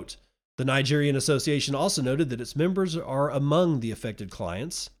 end quote. The Nigerian Association also noted that its members are among the affected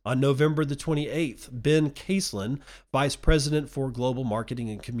clients. On November the 28th, Ben Caselin, Vice President for Global Marketing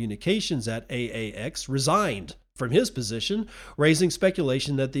and Communications at AAX, resigned from his position, raising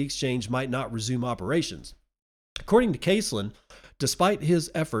speculation that the exchange might not resume operations. According to Caselin, despite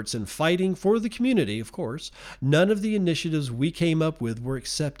his efforts in fighting for the community, of course, none of the initiatives we came up with were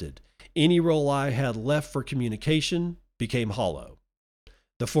accepted. Any role I had left for communication became hollow.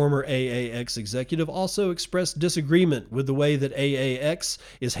 The former AAX executive also expressed disagreement with the way that AAX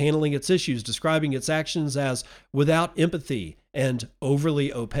is handling its issues, describing its actions as without empathy and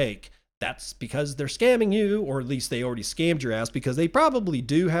overly opaque. That's because they're scamming you, or at least they already scammed your ass, because they probably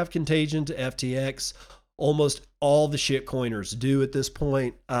do have contagion to FTX. Almost all the shitcoiners do at this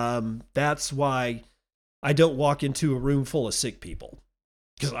point. That's why I don't walk into a room full of sick people,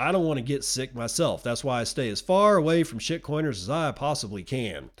 because I don't want to get sick myself. That's why I stay as far away from shitcoiners as I possibly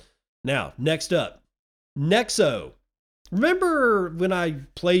can. Now, next up, Nexo. Remember when I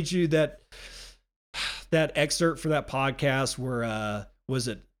played you that excerpt for that podcast where was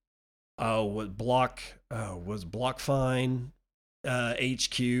BlockFine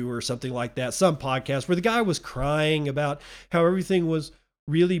HQ or something like that, some podcast where the guy was crying about how everything was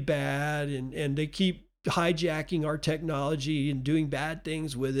really bad and they keep hijacking our technology and doing bad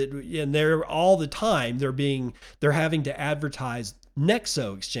things with it, and they're all the time they're having to advertise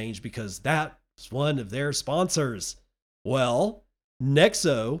Nexo Exchange because that's one of their sponsors. Well,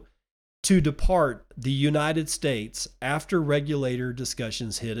 Nexo to depart the United States after regulator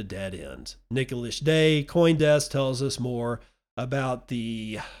discussions hit a dead end. Nicholas Day, CoinDesk, tells us more about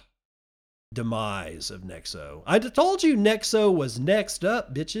the demise of Nexo. I told you Nexo was next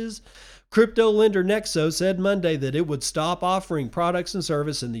up, bitches. Crypto lender Nexo said Monday that it would stop offering products and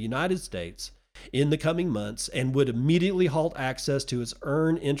service in the United States in the coming months and would immediately halt access to its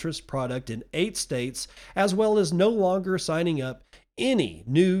earn interest product in 8 states, as well as no longer signing up any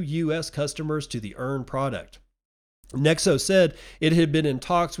new U.S. customers to the earn product. Nexo said it had been in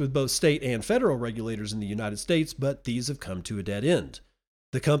talks with both state and federal regulators in the United States, but these have come to a dead end.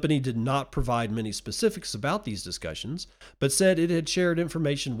 The company did not provide many specifics about these discussions, but said it had shared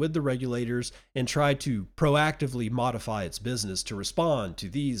information with the regulators and tried to proactively modify its business to respond to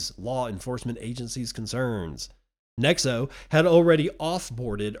these law enforcement agencies' concerns. Nexo had already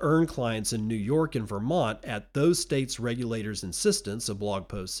offboarded earn clients in New York and Vermont at those states' regulators' insistence, a blog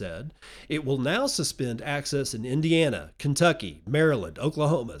post said. It will now suspend access in Indiana, Kentucky, Maryland,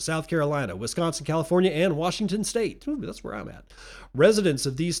 Oklahoma, South Carolina, Wisconsin, California, and Washington State. Ooh, that's where I'm at. Residents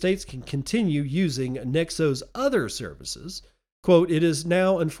of these states can continue using Nexo's other services. Quote, it is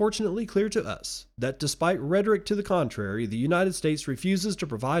now unfortunately clear to us that despite rhetoric to the contrary, the United States refuses to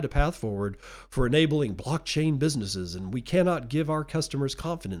provide a path forward for enabling blockchain businesses, and we cannot give our customers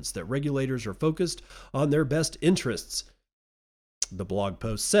confidence that regulators are focused on their best interests, the blog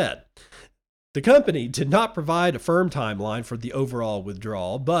post said. The company did not provide a firm timeline for the overall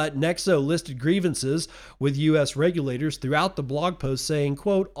withdrawal, but Nexo listed grievances with U.S. regulators throughout the blog post saying,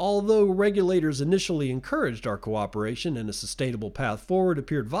 quote, although regulators initially encouraged our cooperation and a sustainable path forward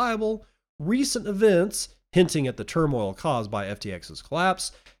appeared viable, recent events, hinting at the turmoil caused by FTX's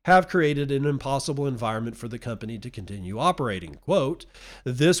collapse, have created an impossible environment for the company to continue operating. Quote,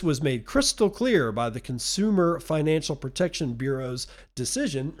 this was made crystal clear by the Consumer Financial Protection Bureau's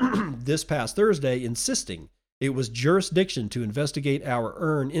decision this past Thursday, insisting it was jurisdiction to investigate our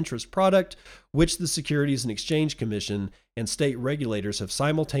earn interest product, which the Securities and Exchange Commission and state regulators have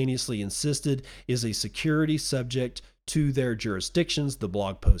simultaneously insisted is a security subject to their jurisdictions, the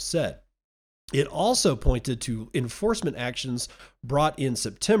blog post said. It also pointed to enforcement actions brought in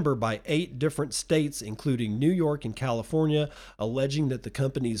September by 8 different states, including New York and California, alleging that the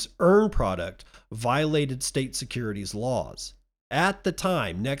company's earn product violated state securities laws. At the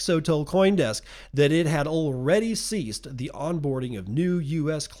time, Nexo told CoinDesk that it had already ceased the onboarding of new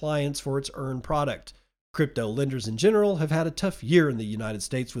U.S. clients for its earn product. Crypto lenders in general have had a tough year in the United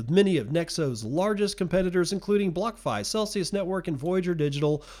States, with many of Nexo's largest competitors, including BlockFi, Celsius Network, and Voyager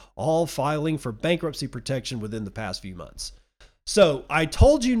Digital, all filing for bankruptcy protection within the past few months. So I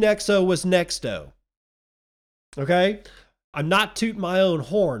told you Nexo was Nexto. Okay? I'm not tooting my own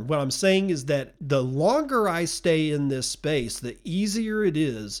horn. What I'm saying is that the longer I stay in this space, the easier it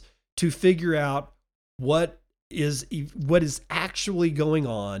is to figure out what is actually going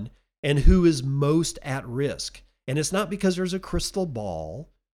on and who is most at risk. And it's not because there's a crystal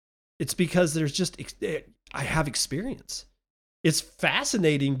ball. It's because I have experience. It's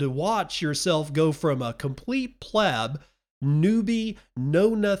fascinating to watch yourself go from a complete pleb, newbie,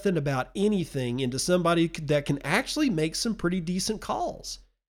 know nothing about anything, into somebody that can actually make some pretty decent calls.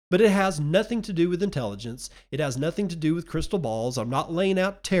 But it has nothing to do with intelligence. It has nothing to do with crystal balls. I'm not laying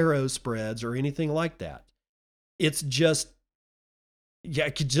out tarot spreads or anything like that. It's just, yeah,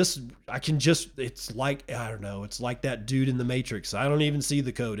 it's like, I don't know, it's like that dude in the Matrix. I don't even see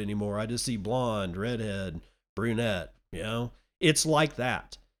the code anymore. I just see blonde, redhead, brunette, you know? It's like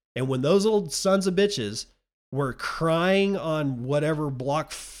that. And when those old sons of bitches were crying on whatever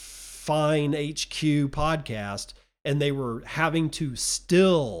Block Fine HQ podcast, and they were having to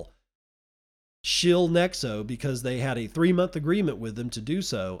still shill Nexo because they had a 3-month agreement with them to do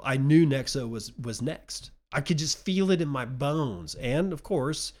so, I knew Nexo was next. I could just feel it in my bones. And of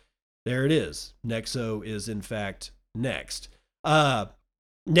course, there it is. Nexo is in fact next. Now,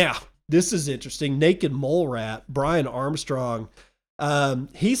 this is interesting. Naked Mole Rat, Brian Armstrong,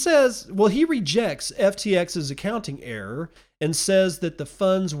 he says, well, he rejects FTX's accounting error and says that the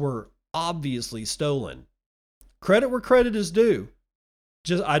funds were obviously stolen. Credit where credit is due.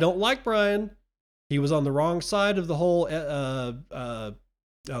 Just, I don't like Brian. He was on the wrong side of the whole, what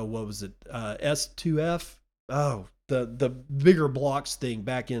was it? S2F. Oh, the bigger blocks thing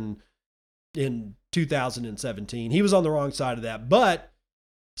back in 2017. He was on the wrong side of that, but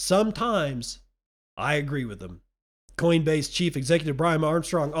sometimes I agree with him. Coinbase chief executive Brian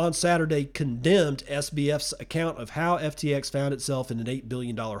Armstrong on Saturday condemned SBF's account of how FTX found itself in an $8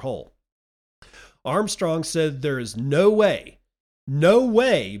 billion hole. Armstrong said there is no way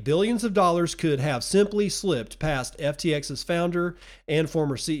billions of dollars could have simply slipped past FTX's founder and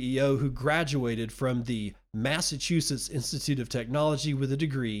former CEO, who graduated from the Massachusetts Institute of Technology with a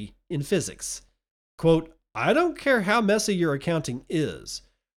degree in physics. Quote, I don't care how messy your accounting is.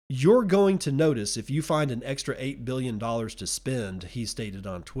 You're going to notice if you find an extra $8 billion to spend, he stated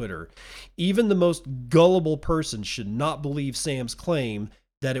on Twitter. Even the most gullible person should not believe Sam's claim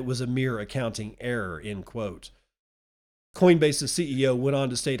that it was a mere accounting error, end quote. Coinbase's CEO went on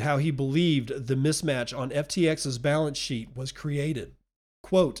to state how he believed the mismatch on FTX's balance sheet was created.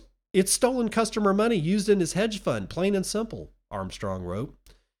 Quote, it's stolen customer money used in his hedge fund, plain and simple, Armstrong wrote.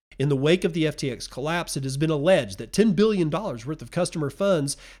 In the wake of the FTX collapse, it has been alleged that $10 billion worth of customer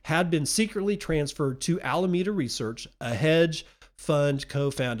funds had been secretly transferred to Alameda Research, a hedge fund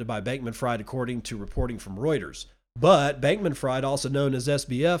co-founded by Bankman-Fried, according to reporting from Reuters. But Bankman-Fried, also known as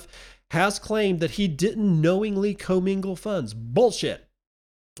SBF, has claimed that he didn't knowingly commingle funds. Bullshit.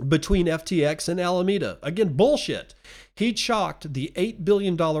 Between FTX and Alameda. Again, bullshit. He chalked the $8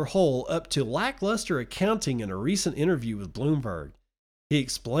 billion hole up to lackluster accounting in a recent interview with Bloomberg. He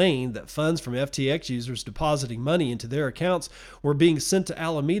explained that funds from FTX users depositing money into their accounts were being sent to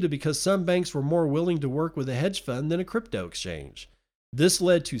Alameda because some banks were more willing to work with a hedge fund than a crypto exchange. This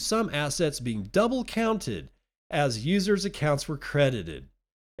led to some assets being double counted as users' accounts were credited.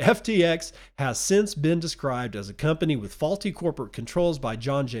 FTX has since been described as a company with faulty corporate controls by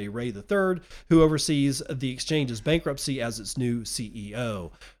John J. Ray III, who oversees the exchange's bankruptcy as its new CEO.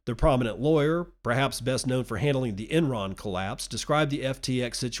 The prominent lawyer, perhaps best known for handling the Enron collapse, described the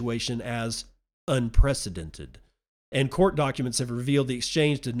FTX situation as unprecedented. And court documents have revealed the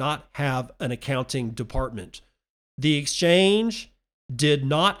exchange did not have an accounting department. The exchange did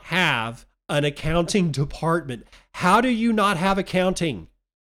not have an accounting department. How do you not have accounting?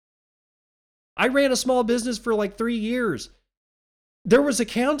 I ran a small business for like 3 years. There was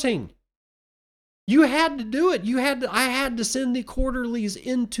accounting. You had to do it. I had to send the quarterlies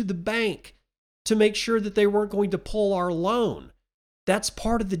into the bank to make sure that they weren't going to pull our loan. That's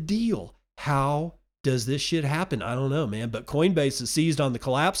part of the deal. How does this shit happen? I don't know, man. But Coinbase has seized on the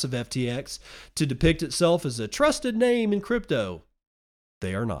collapse of FTX to depict itself as a trusted name in crypto.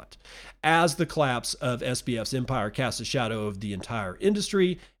 They are not. As the collapse of SBF's empire casts a shadow of the entire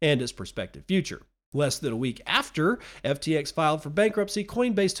industry and its prospective future. Less than a week after FTX filed for bankruptcy,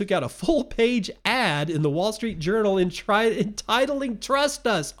 Coinbase took out a full-page ad in the Wall Street Journal entitling Trust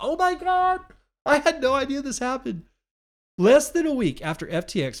Us. Oh my God! I had no idea this happened. Less than a week after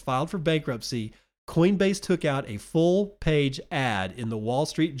FTX filed for bankruptcy, Coinbase took out a full-page ad in the Wall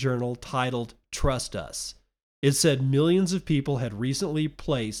Street Journal titled Trust Us. It said millions of people had recently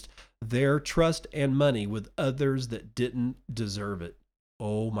placed their trust and money with others that didn't deserve it.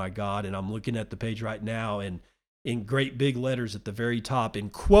 Oh my God. And I'm looking at the page right now, and in great big letters at the very top,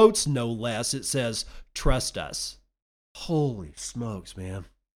 in quotes no less, it says, Trust Us. Holy smokes, man.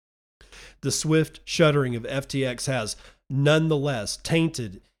 The swift shuttering of FTX has nonetheless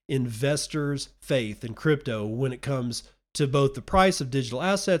tainted investors' faith in crypto when it comes to both the price of digital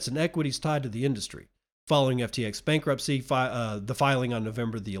assets and equities tied to the industry. Following FTX bankruptcy, the filing on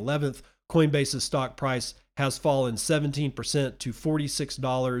November the 11th, Coinbase's stock price has fallen 17% to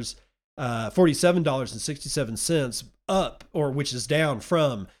 $47.67 up, or which is down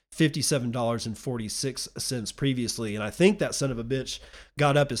from $57.46 previously. And I think that son of a bitch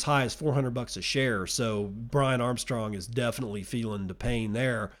got up as high as $400 a share. So Brian Armstrong is definitely feeling the pain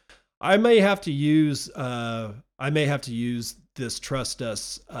there. I may have to use this Trust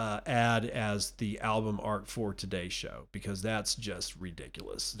Us ad as the album art for today's show, because that's just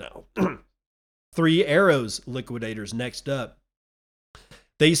ridiculous. Now, Three Arrows liquidators next up.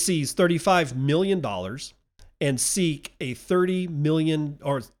 They seized $35 million and seek $30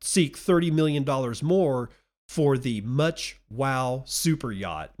 million more for the Much Wow super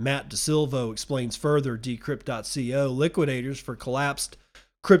yacht. Matt DeSilvo explains further. Decrypt.co liquidators for collapsed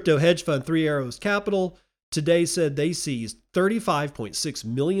crypto hedge fund Three Arrows Capital today said they seized $35.6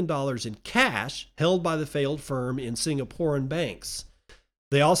 million in cash held by the failed firm in Singaporean banks.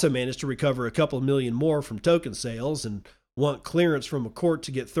 They also managed to recover a couple million more from token sales and want clearance from a court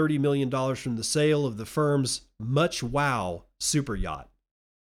to get $30 million from the sale of the firm's Much Wow super yacht.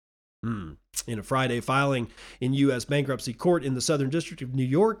 In a Friday filing in U.S. bankruptcy court in the Southern District of New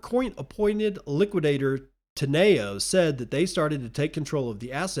York, court-appointed liquidator Teneo said that they started to take control of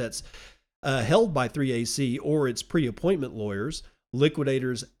the assets held by 3AC or its pre-appointment lawyers.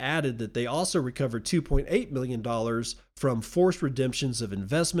 Liquidators added that they also recovered $2.8 million from forced redemptions of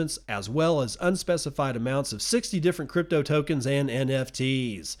investments, as well as unspecified amounts of 60 different crypto tokens and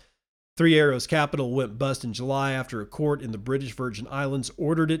NFTs. Three Arrows Capital went bust in July after a court in the British Virgin Islands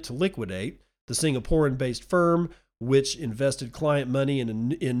ordered it to liquidate. The Singaporean-based firm, which invested client money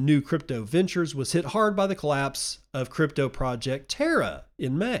in new crypto ventures, was hit hard by the collapse of crypto project Terra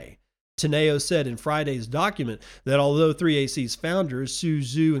in May. Teneo said in Friday's document that although 3AC's founders, Su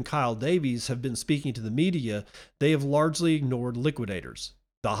Zhu and Kyle Davies, have been speaking to the media, they have largely ignored liquidators.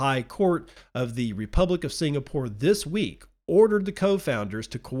 The High Court of the Republic of Singapore this week ordered the co-founders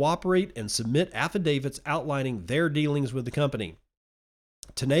to cooperate and submit affidavits outlining their dealings with the company.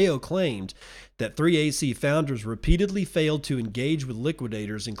 Teneo claimed that 3AC founders repeatedly failed to engage with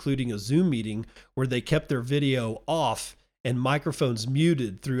liquidators, including a Zoom meeting where they kept their video off and microphones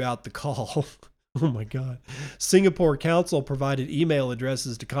muted throughout the call. Oh my God. Singapore counsel provided email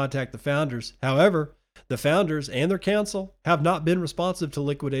addresses to contact the founders. However, the founders and their counsel have not been responsive to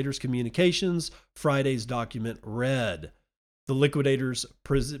liquidators' communications, Friday's document read. The liquidators'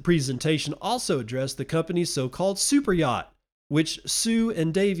 presentation also addressed the company's so-called super yacht, which Su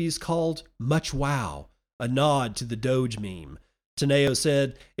and Davies called Much Wow, a nod to the Doge meme. Teneo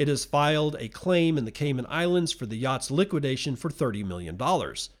said it has filed a claim in the Cayman Islands for the yacht's liquidation for $30 million.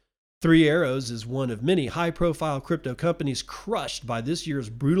 Three Arrows is one of many high-profile crypto companies crushed by this year's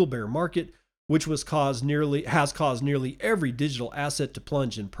brutal bear market, which has caused nearly every digital asset to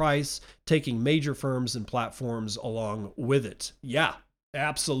plunge in price, taking major firms and platforms along with it. Yeah,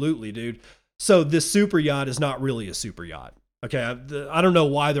 absolutely, dude. So this super yacht is not really a super yacht. Okay, I don't know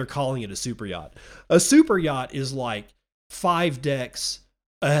why they're calling it a super yacht. A super yacht is like 5 decks,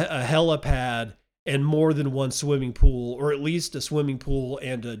 a helipad, and more than one swimming pool, or at least a swimming pool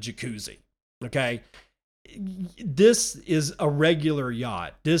and a jacuzzi. Okay, this is a regular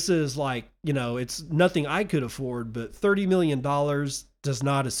yacht. This is like, it's nothing I could afford, but $30 million does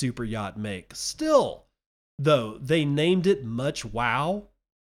not a super yacht make. Still, though, they named it Much Wow.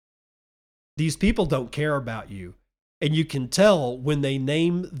 These people don't care about you. And you can tell when they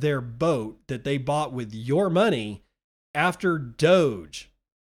name their boat that they bought with your money after Doge.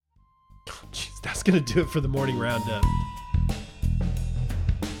 Oh, geez, that's going to do it for the morning roundup.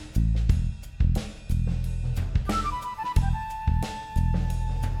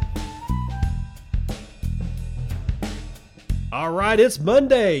 All right, it's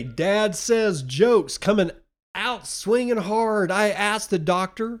Monday. Dad Says Jokes coming out swinging hard. I asked the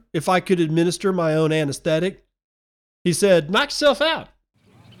doctor if I could administer my own anesthetic. He said, knock yourself out.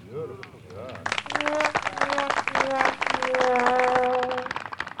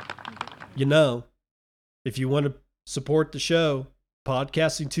 If you want to support the show,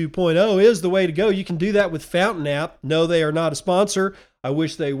 Podcasting 2.0 is the way to go. You can do that with Fountain App. No, they are not a sponsor. I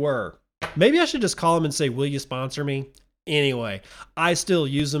wish they were. Maybe I should just call them and say, will you sponsor me? Anyway, I still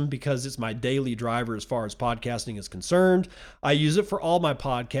use them because it's my daily driver as far as podcasting is concerned. I use it for all my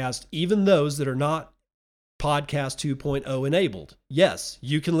podcasts, even those that are not Podcast 2.0 enabled. Yes,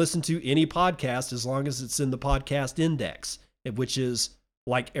 you can listen to any podcast as long as it's in the podcast index, which is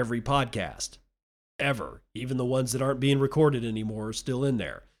like every podcast ever. Even the ones that aren't being recorded anymore are still in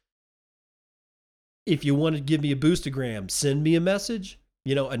there. If you want to give me a boostagram, send me a message.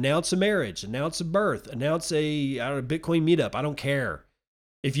 Announce a marriage, announce a birth, announce a Bitcoin meetup. I don't care.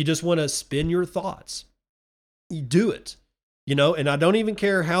 If you just want to spin your thoughts, you do it. And I don't even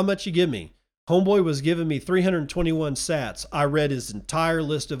care how much you give me. Homeboy was giving me 321 sats. I read his entire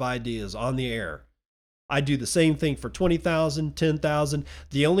list of ideas on the air. I do the same thing for 20,000, 10,000.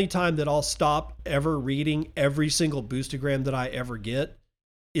 The only time that I'll stop ever reading every single boostagram that I ever get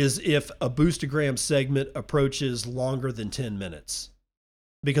is if a boostagram segment approaches longer than 10 minutes.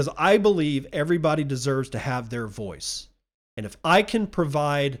 Because I believe everybody deserves to have their voice. And if I can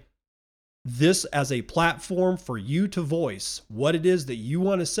provide this as a platform for you to voice what it is that you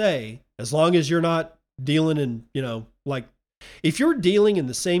want to say, as long as you're not dealing in, like, if you're dealing in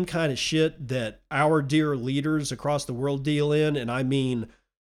the same kind of shit that our dear leaders across the world deal in, and I mean,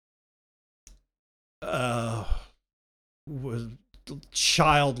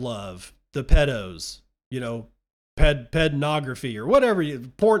 child love, the pedos, pednography or whatever,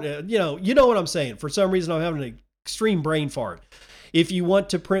 porn, you know what I'm saying. For some reason, I'm having an extreme brain fart. If you want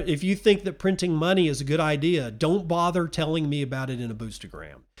to print, if you think that printing money is a good idea, don't bother telling me about it in a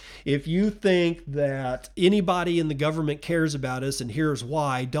boostagram. If you think that anybody in the government cares about us and here's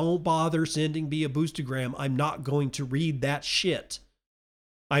why, don't bother sending me a boostagram. I'm not going to read that shit.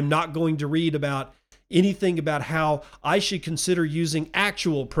 I'm not going to read about anything about how I should consider using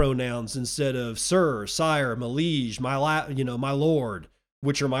actual pronouns instead of sir, sire, my liege, my lord,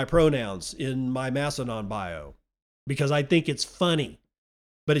 which are my pronouns in my Mastodon bio. Because I think it's funny.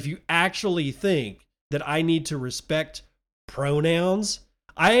 But if you actually think that I need to respect pronouns,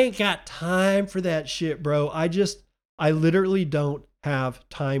 I ain't got time for that shit, bro. I literally don't have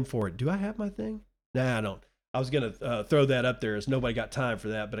time for it. Do I have my thing? Nah, I don't. I was going to throw that up there as nobody got time for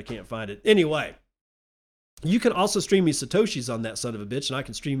that, but I can't find it. Anyway, you can also stream me Satoshis on that son of a bitch, and I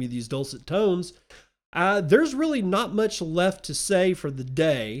can stream you these dulcet tones. There's really not much left to say for the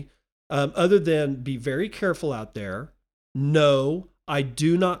day. Other than be very careful out there. No, I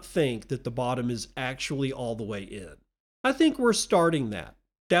do not think that the bottom is actually all the way in. I think we're starting that.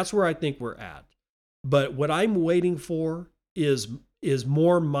 That's where I think we're at. But what I'm waiting for is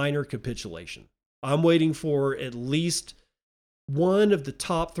more minor capitulation. I'm waiting for at least one of the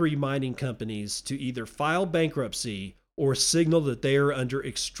top 3 mining companies to either file bankruptcy or signal that they are under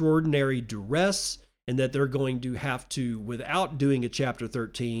extraordinary duress and that they're going to have to, without doing a Chapter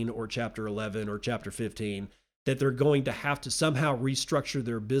 13 or Chapter 11 or Chapter 15, that they're going to have to somehow restructure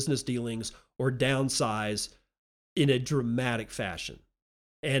their business dealings or downsize in a dramatic fashion.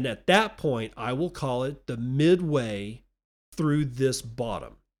 And at that point, I will call it the midway through this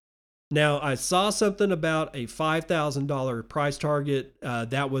bottom. Now, I saw something about a $5,000 price target.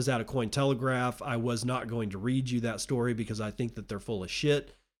 That was out of Cointelegraph. I was not going to read you that story because I think that they're full of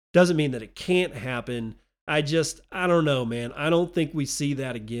shit. Doesn't mean that it can't happen. I don't know, man. I don't think we see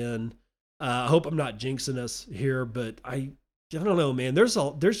that again. I hope I'm not jinxing us here, but I don't know, man. There's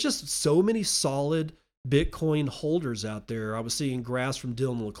just so many solid Bitcoin holders out there. I was seeing graphs from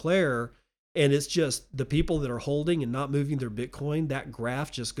Dylan LeClaire, and it's just the people that are holding and not moving their Bitcoin, that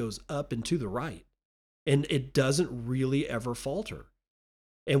graph just goes up and to the right. And it doesn't really ever falter.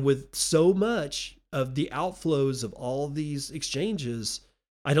 And with so much of the outflows of all these exchanges,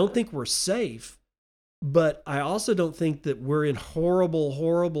 I don't think we're safe, but I also don't think that we're in horrible,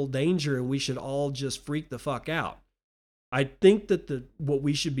 horrible danger and we should all just freak the fuck out. I think that what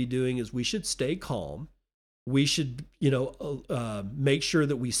we should be doing is we should stay calm. We should, make sure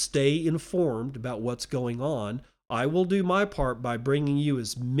that we stay informed about what's going on. I will do my part by bringing you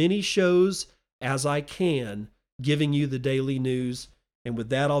as many shows as I can, giving you the daily news. And with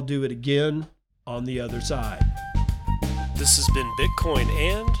that, I'll do it again on the other side. This has been Bitcoin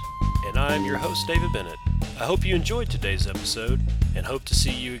and I'm your host, David Bennett. I hope you enjoyed today's episode and hope to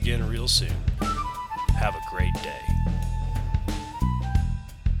see you again real soon. Have a great day.